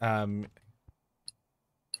 Well,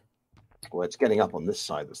 it's getting up on this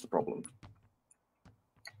side that's the problem.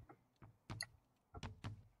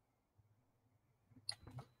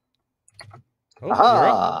 oh, you're up.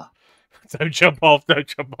 Aha! Don't jump off! Don't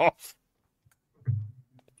jump off!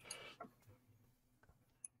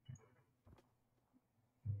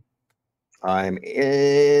 I'm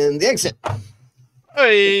in the exit.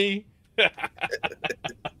 Hey!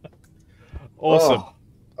 Awesome.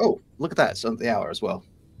 Oh, look at that. It's on the hour as well.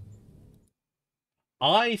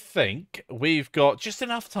 I think we've got just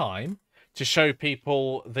enough time to show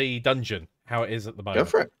people the dungeon, how it is at the moment. Go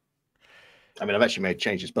for it. I mean, I've actually made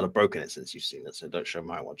changes, but I've broken it since you've seen it, so don't show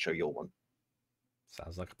my one, show your one.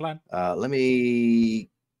 Sounds like a plan. Let me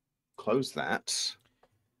close that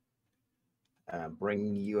and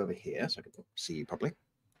bring you over here so I can see you properly.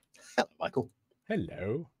 Hello, Michael.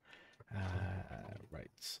 Hello.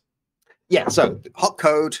 Right. Yeah, so hot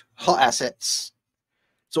code, hot assets.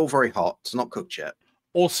 It's all very hot. It's not cooked yet.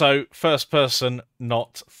 Also, first person,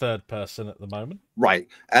 not third person at the moment. Right.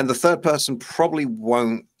 And the third person probably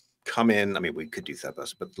won't come in. I mean, we could do third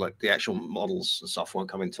person, but like the actual models and stuff won't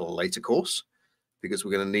come until a later course because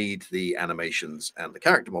we're going to need the animations and the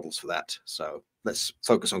character models for that. So let's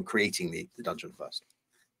focus on creating the dungeon first.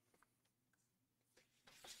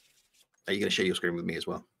 Are you going to share your screen with me as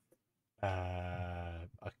well?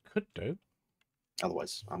 I could do.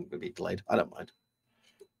 Otherwise, I'm going to be delayed. I don't mind.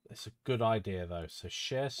 It's a good idea, though. So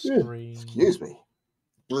share screen. Excuse me.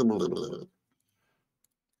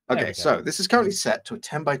 Okay, so this is currently set to a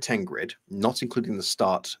 10 by 10 grid, not including the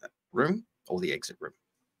start room or the exit room.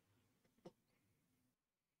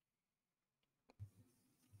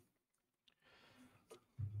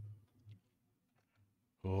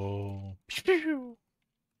 Oh.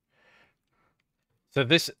 So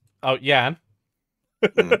this. Oh, Yann.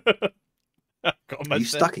 Are you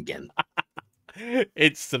stuck again?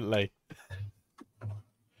 Instantly.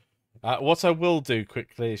 What I will do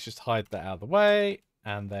quickly is just hide that out of the way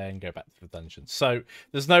and then go back to the dungeon. So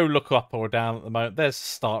there's no look up or down at the moment. There's the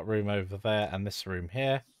start room over there and this room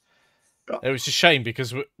here. Oh. It was a shame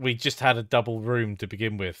because we just had a double room to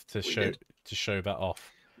begin with to show that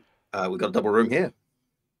off. We've got a double room here.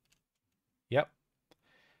 Yep.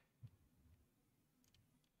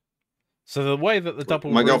 So the way that the double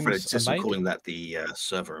my rooms girlfriend insists on calling that the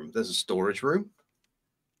server room. There's a storage room.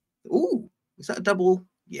 Ooh, is that a double?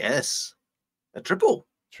 Yes, a triple.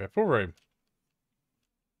 Triple room.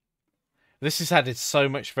 This has added so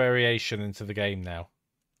much variation into the game now.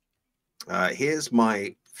 Here's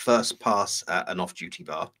my first pass at an off-duty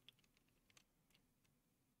bar.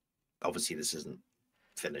 Obviously, this isn't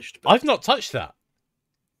finished. But... I've not touched that.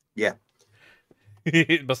 Yeah.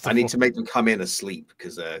 It must have I need to make them come in asleep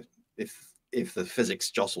because if the physics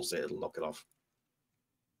jostles it, it'll knock it off.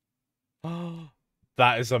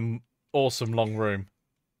 That is an awesome long room.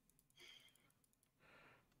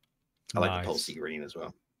 I like the pulsy green as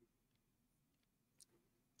well.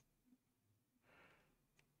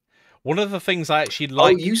 One of the things I actually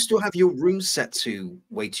like... Oh, you still have your room set to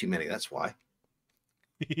way too many. That's why.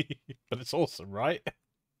 But it's awesome, right?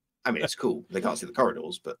 I mean, it's cool. They can't see the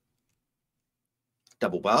corridors, but...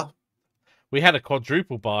 Double bar. We had a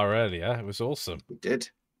quadruple bar earlier. It was awesome. We did.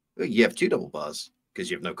 Well, you have two double bars because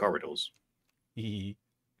you have no corridors. You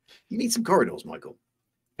need some corridors, Michael.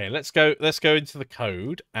 Okay, let's go into the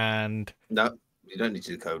code and... No, you don't need to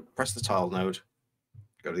do the code. Press the tile node.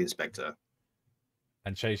 Go to the inspector.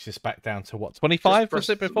 And change this back down to what? 25 was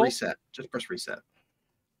it before? Reset. Just press reset.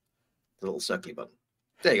 The little circly button.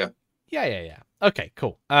 There you go. Yeah. Okay,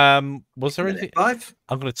 cool. Was there anything? 5?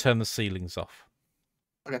 I'm going to turn the ceilings off.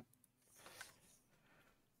 Okay.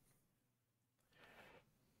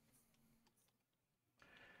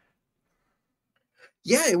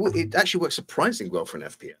 Yeah, it actually works surprisingly well for an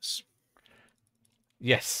FPS.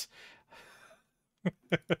 Yes.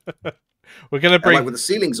 We're going to bring... Like with the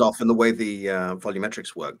ceilings off and the way the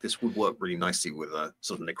volumetrics work, this would work really nicely with a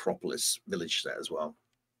sort of necropolis village set as well.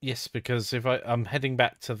 Yes, because if I'm heading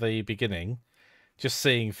back to the beginning, just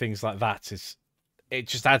seeing things like that it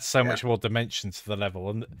just adds so much more dimension to the level.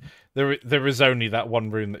 And there is only that one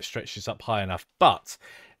room that stretches up high enough, but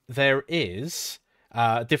there is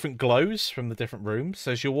different glows from the different rooms.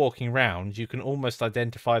 So as you're walking around, you can almost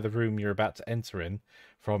identify the room you're about to enter in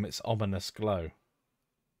from its ominous glow.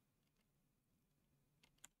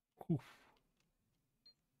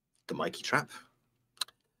 The Mikey trap.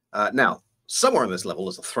 Now, somewhere on this level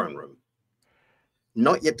is a throne room.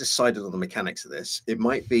 Not yet decided on the mechanics of this. It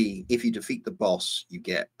might be if you defeat the boss, you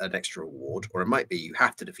get an extra reward, or it might be you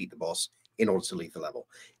have to defeat the boss in order to leave the level.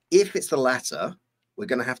 If it's the latter, we're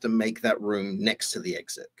going to have to make that room next to the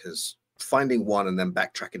exit, because finding one and then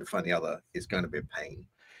backtracking to find the other is going to be a pain.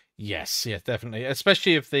 Yes, yeah, definitely.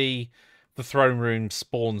 Especially if the throne room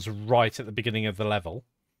spawns right at the beginning of the level,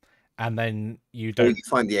 and then you don't. Or you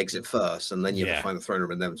find the exit first, and then you have Yeah. to find the throne room,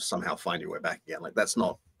 and then somehow find your way back again. Like, that's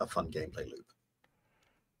not a fun gameplay loop.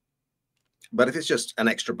 But if it's just an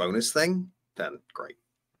extra bonus thing, then great.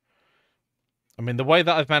 I mean, the way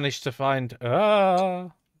that I've managed to find.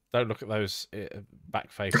 Don't look at those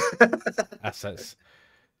back face assets.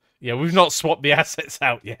 Yeah, we've not swapped the assets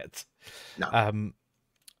out yet. No.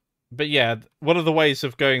 But yeah, one of the ways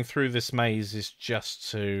of going through this maze is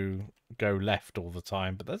just to go left all the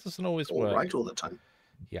time, but that doesn't always work. Right all the time.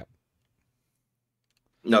 Yeah.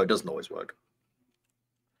 No, it doesn't always work.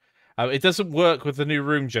 It doesn't work with the new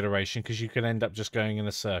room generation because you can end up just going in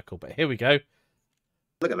a circle. But here we go.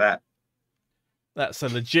 Look at that. That's a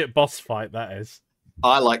legit boss fight, that is.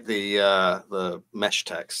 I like the mesh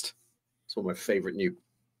text. It's one of my favorite new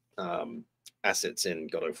assets in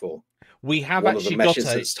God of War. We have one actually of the mesh got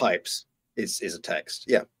instance types is a text.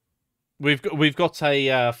 Yeah. We've got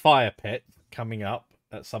a fire pit coming up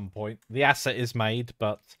at some point. The asset is made,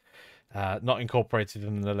 but not incorporated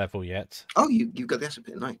in the level yet. Oh, you got the asset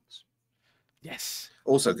pit. Nice. Yes.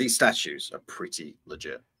 Also, these statues are pretty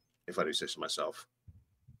legit, if I do say so myself.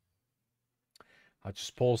 I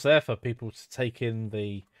just pause there for people to take in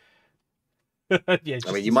the. Yeah,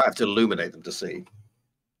 I mean, you might have to illuminate them to see.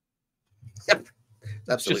 Yep,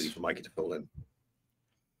 absolutely for Mikey to fall in.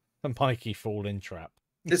 A Mikey fall in trap.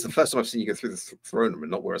 This is the first time I've seen you go through the throne room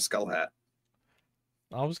and not wear a skull hat.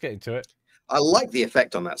 I was getting to it. I like the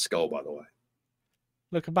effect on that skull, by the way.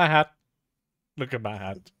 Look at my hat. Look at my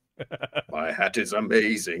hat. My hat is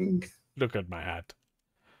amazing. Look at my hat.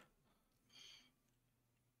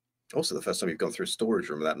 Also, the first time you've gone through a storage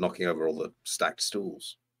room without knocking over all the stacked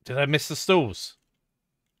stools. Did I miss the stools?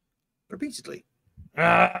 Repeatedly.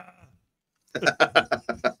 Ah!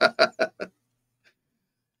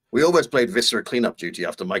 We almost played Viscera cleanup duty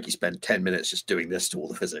after Mikey spent 10 minutes just doing this to all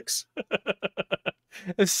the physics.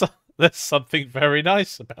 There's something very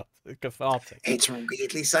nice about it. Cathartic. It's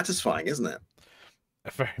weirdly satisfying, isn't it?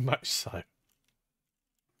 Very much so.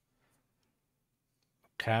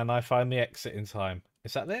 Can I find the exit in time?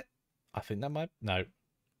 Is that it? I think that might... No.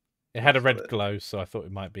 It had a red glow, so I thought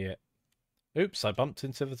it might be it. Oops, I bumped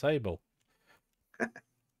into the table.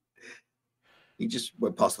 You just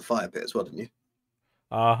went past the fire pit as well, didn't you?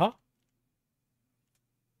 Uh-huh.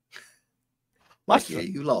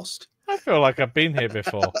 Mikey, you lost. I feel like I've been here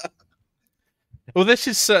before. Well, this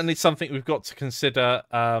is certainly something we've got to consider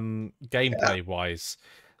gameplay-wise.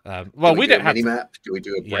 Well, we don't have a mini-map. Do we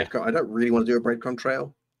do a breadcrumb? Yeah. I don't really want to do a breadcrumb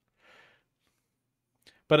trail.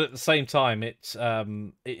 But at the same time, it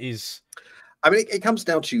is... I mean, it comes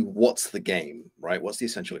down to what's the game, right? What's the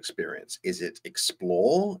essential experience? Is it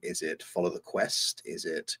explore? Is it follow the quest? Is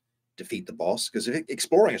it defeat the boss? Because if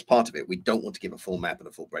exploring is part of it, we don't want to give a full map and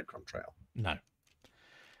a full breadcrumb trail. No.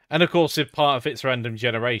 And of course, if part of it's random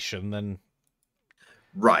generation, then...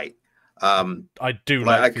 Right. I do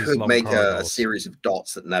like I could make a series of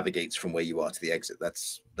dots that navigates from where you are to the exit.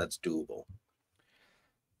 That's doable.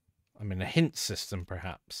 I mean, a hint system,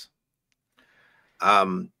 perhaps.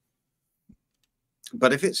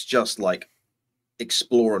 But if it's just like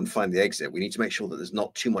explore and find the exit, we need to make sure that there's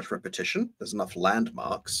not too much repetition. There's enough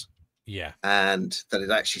landmarks. Yeah. And that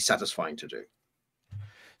it's actually satisfying to do.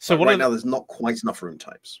 So right now, there's not quite enough room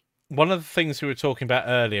types. One of the things we were talking about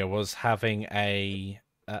earlier was having a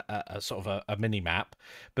sort of a mini map,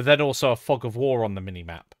 but then also a fog of war on the mini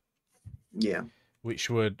map. Yeah. Which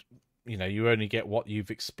would, you only get what you've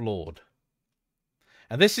explored.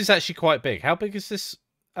 And this is actually quite big. How big is this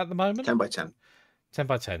at the moment? 10 by 10. 10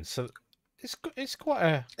 by 10. So it's quite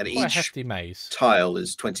a hefty maze. Tile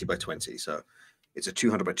is 20 by 20, so it's a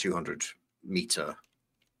 200 by 200 meter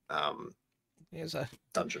it's a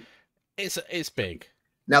dungeon. It's big.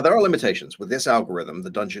 Now there are limitations with this algorithm. The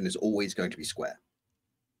dungeon is always going to be square.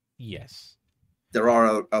 Yes. There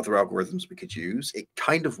are other algorithms we could use. It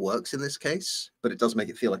kind of works in this case, but it does make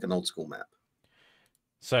it feel like an old school map.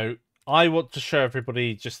 So I want to show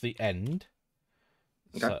everybody just the end.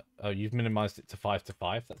 Okay. So, you've minimized it to 5 to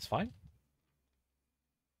 5. That's fine.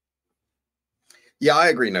 Yeah, I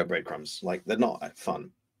agree. No breadcrumbs. Like, they're not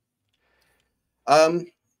fun. I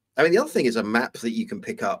mean, the other thing is a map that you can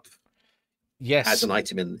pick up. Yes. As an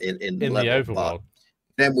item in the overworld.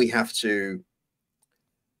 Then we have to,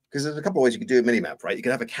 because there's a couple of ways you could do a mini map, right? You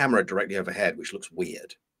can have a camera directly overhead, which looks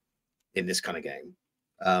weird in this kind of game.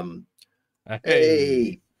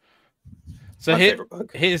 Hey. So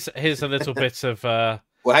here's a little bit of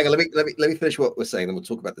well, hang on, let me finish what we're saying, then we'll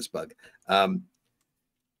talk about this bug.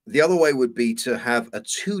 The other way would be to have a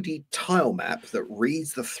 2D tile map that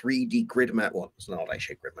reads the 3D grid map. Well, it's not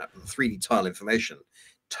actually a grid map, but the 3D tile information,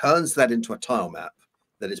 turns that into a tile map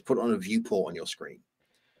that is put on a viewport on your screen.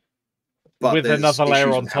 But with another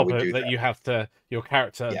layer on top of it that you have to, your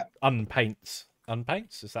character unpaints.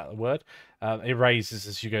 Unpaints? Is that the word? Erases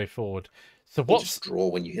as you go forward. So what's just draw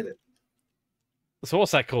when you hit it? So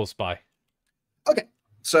what's that caused by? Okay.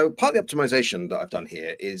 So part of the optimization that I've done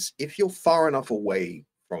here is if you're far enough away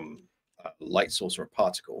from a light source or a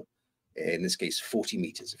particle, in this case 40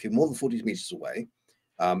 meters, if you're more than 40 meters away,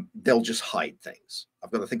 they'll just hide things.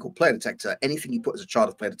 I've got a thing called player detector. Anything you put as a child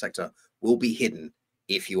of player detector will be hidden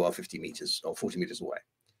if you are 50 meters or 40 meters away.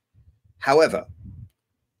 However,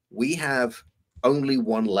 we have only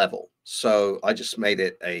one level, so I just made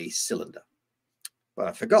it a cylinder. But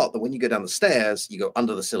I forgot that when you go down the stairs, you go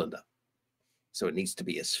under the cylinder. So it needs to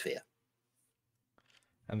be a sphere.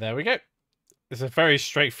 And there we go. It's a very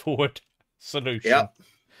straightforward solution. Yep.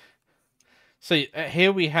 So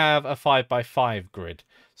here we have a 5x5 grid.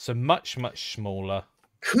 So much, much smaller.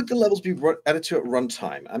 Could the levels be added to at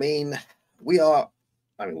runtime? I mean, we're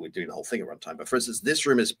doing the whole thing at runtime. But for instance, this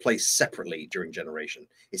room is placed separately during generation.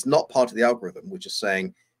 It's not part of the algorithm, which is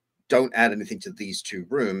saying, don't add anything to these two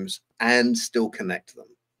rooms and still connect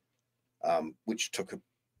them, which took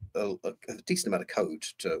a decent amount of code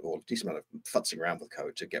or a decent amount of futzing around with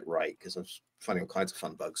code to get right, because I was finding all kinds of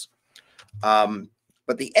fun bugs.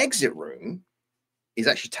 But the exit room is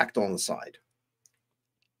actually tacked on the side.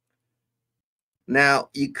 Now,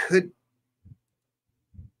 you could...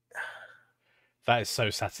 That is so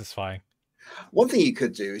satisfying. One thing you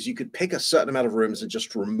could do is you could pick a certain amount of rooms and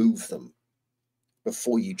just remove them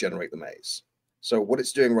before you generate the maze. So what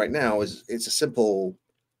it's doing right now is it's a simple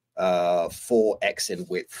 4x in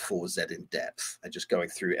width, 4z in depth, and just going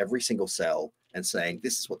through every single cell and saying,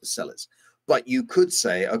 this is what the cell is. But you could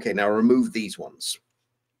say, okay, now remove these ones,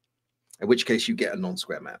 in which case you get a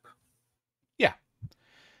non-square map. Yeah.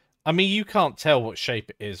 I mean, you can't tell what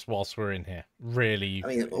shape it is whilst we're in here. Really. I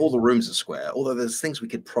mean, all the rooms are square, although there's things we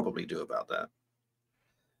could probably do about that.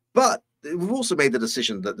 But we've also made the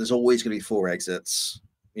decision that there's always going to be 4 exits.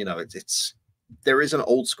 You know, there is an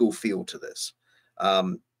old school feel to this,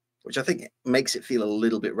 which I think makes it feel a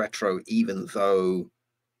little bit retro, even though...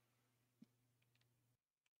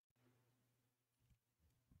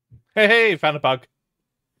 Hey, found a bug.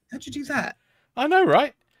 How'd you do that? I know,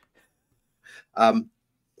 right?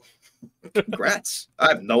 Congrats. I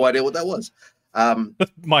have no idea what that was.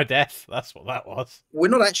 My death. That's what that was. We're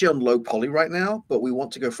not actually on low poly right now, but we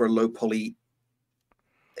want to go for a low poly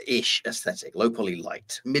ish aesthetic, low poly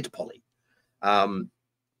light, mid poly. But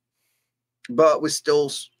we're still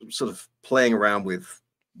sort of playing around with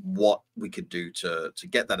what we could do to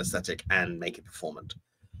get that aesthetic and make it performant.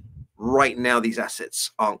 Right now, these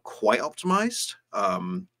assets aren't quite optimized,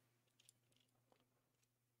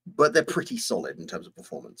 but they're pretty solid in terms of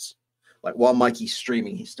performance. Like while Mikey's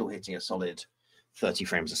streaming, he's still hitting a solid 30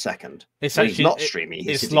 frames a second. It's when actually he's not streaming.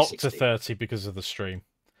 It's locked 60. To 30 because of the stream.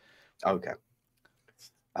 Okay.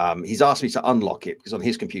 He's asked me to unlock it because on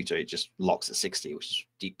his computer it just locks at 60, which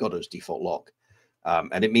is Godot's default lock,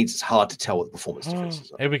 and it means it's hard to tell what the performance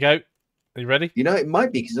differences are. Here we go. Are you ready? You know, it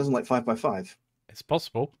might be because it doesn't like 5x5. It's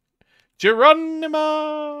possible.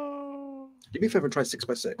 Geronimo! Do me a favor and try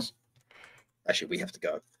 6x6. Actually, we have to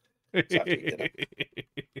go. So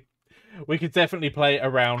we could definitely play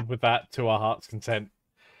around with that to our heart's content.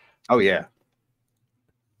 Oh, yeah.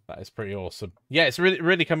 That is pretty awesome. Yeah, it's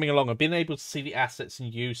really coming along. I've been able to see the assets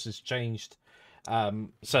and use has changed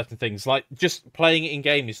certain things. Like just playing it in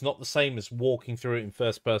game is not the same as walking through it in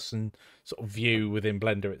first person sort of view within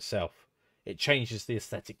Blender itself. It changes the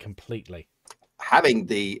aesthetic completely. Having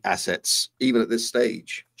the assets, even at this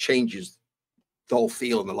stage, changes the whole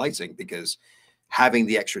feel and the lighting, because having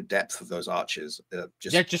the extra depth of those arches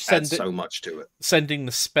just adds so much to it. Sending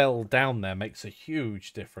the spell down there makes a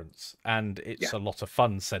huge difference, and it's a lot of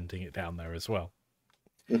fun sending it down there as well.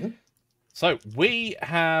 Mm-hmm. So we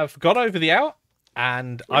have got over the hour,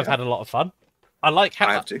 and I've had a lot of fun. I like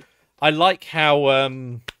how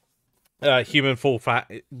Human Fall Flat,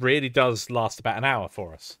 it really does last about an hour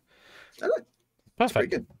for us. I know. Perfect. Pretty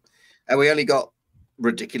good. And we only got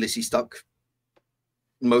ridiculously stuck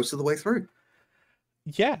most of the way through.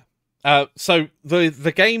 Yeah. So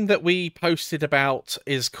the game that we posted about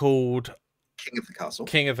is called King of the Castle.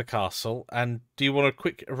 King of the Castle. And do you want a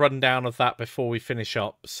quick rundown of that before we finish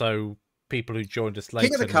up, so people who joined us later?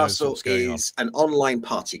 King of the Castle is an online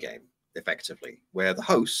party game, effectively, where the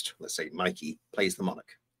host, let's say Mikey, plays the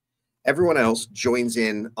monarch. Everyone else joins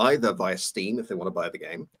in either via Steam if they want to buy the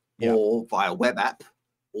game, or via web app,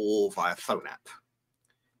 or via phone app.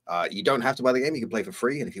 You don't have to buy the game. You can play for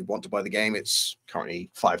free. And if you want to buy the game, it's currently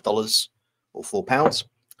 $5 or £4,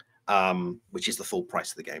 which is the full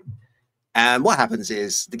price of the game. And what happens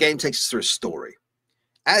is the game takes us through a story.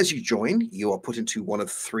 As you join, you are put into one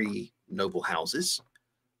of 3 noble houses,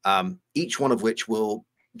 each one of which will,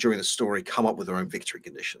 during the story, come up with their own victory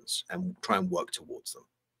conditions and try and work towards them.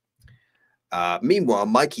 Meanwhile,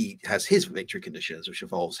 Mikey has his victory conditions, which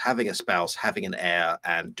involves having a spouse, having an heir,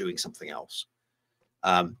 and doing something else.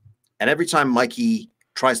 And every time Mikey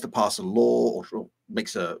tries to pass a law or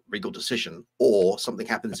makes a legal decision, or something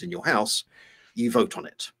happens in your house, you vote on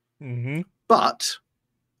it. Mm-hmm. But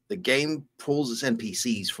the game pulls its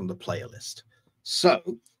NPCs from the player list. So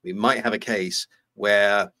we might have a case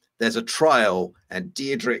where there's a trial and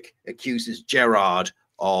Deirdrick accuses Gerard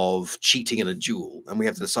of cheating in a duel, and we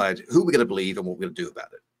have to decide who we're going to believe and what we're going to do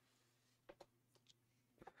about it.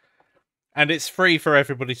 And it's free for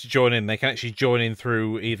everybody to join in. They can actually join in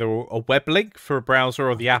through either a web link for a browser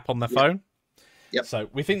or the app on their phone. Yep. So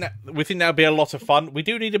we think that'll be a lot of fun. We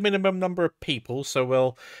do need a minimum number of people, so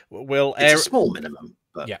we'll It's a small minimum,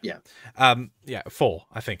 but yeah. 4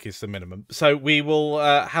 I think is the minimum. So we will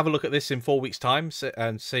have a look at this in 4 weeks' time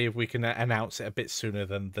and see if we can announce it a bit sooner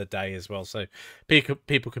than the day as well. So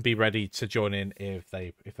people can be ready to join in if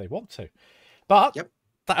they want to. But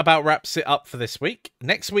that about wraps it up for this week.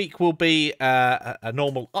 Next week will be a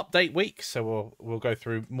normal update week, so we'll go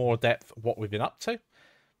through more depth what we've been up to,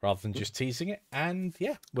 rather than just teasing it. And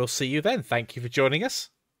yeah, we'll see you then. Thank you for joining us.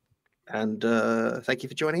 And thank you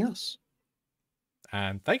for joining us.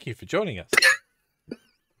 And thank you for joining us.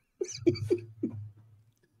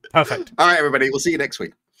 Perfect. All right, everybody. We'll see you next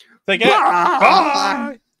week. Take care. Bye.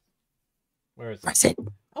 Bye. Where is it? Press it.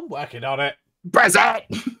 I'm working on it. Press it.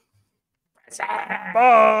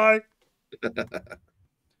 Bye.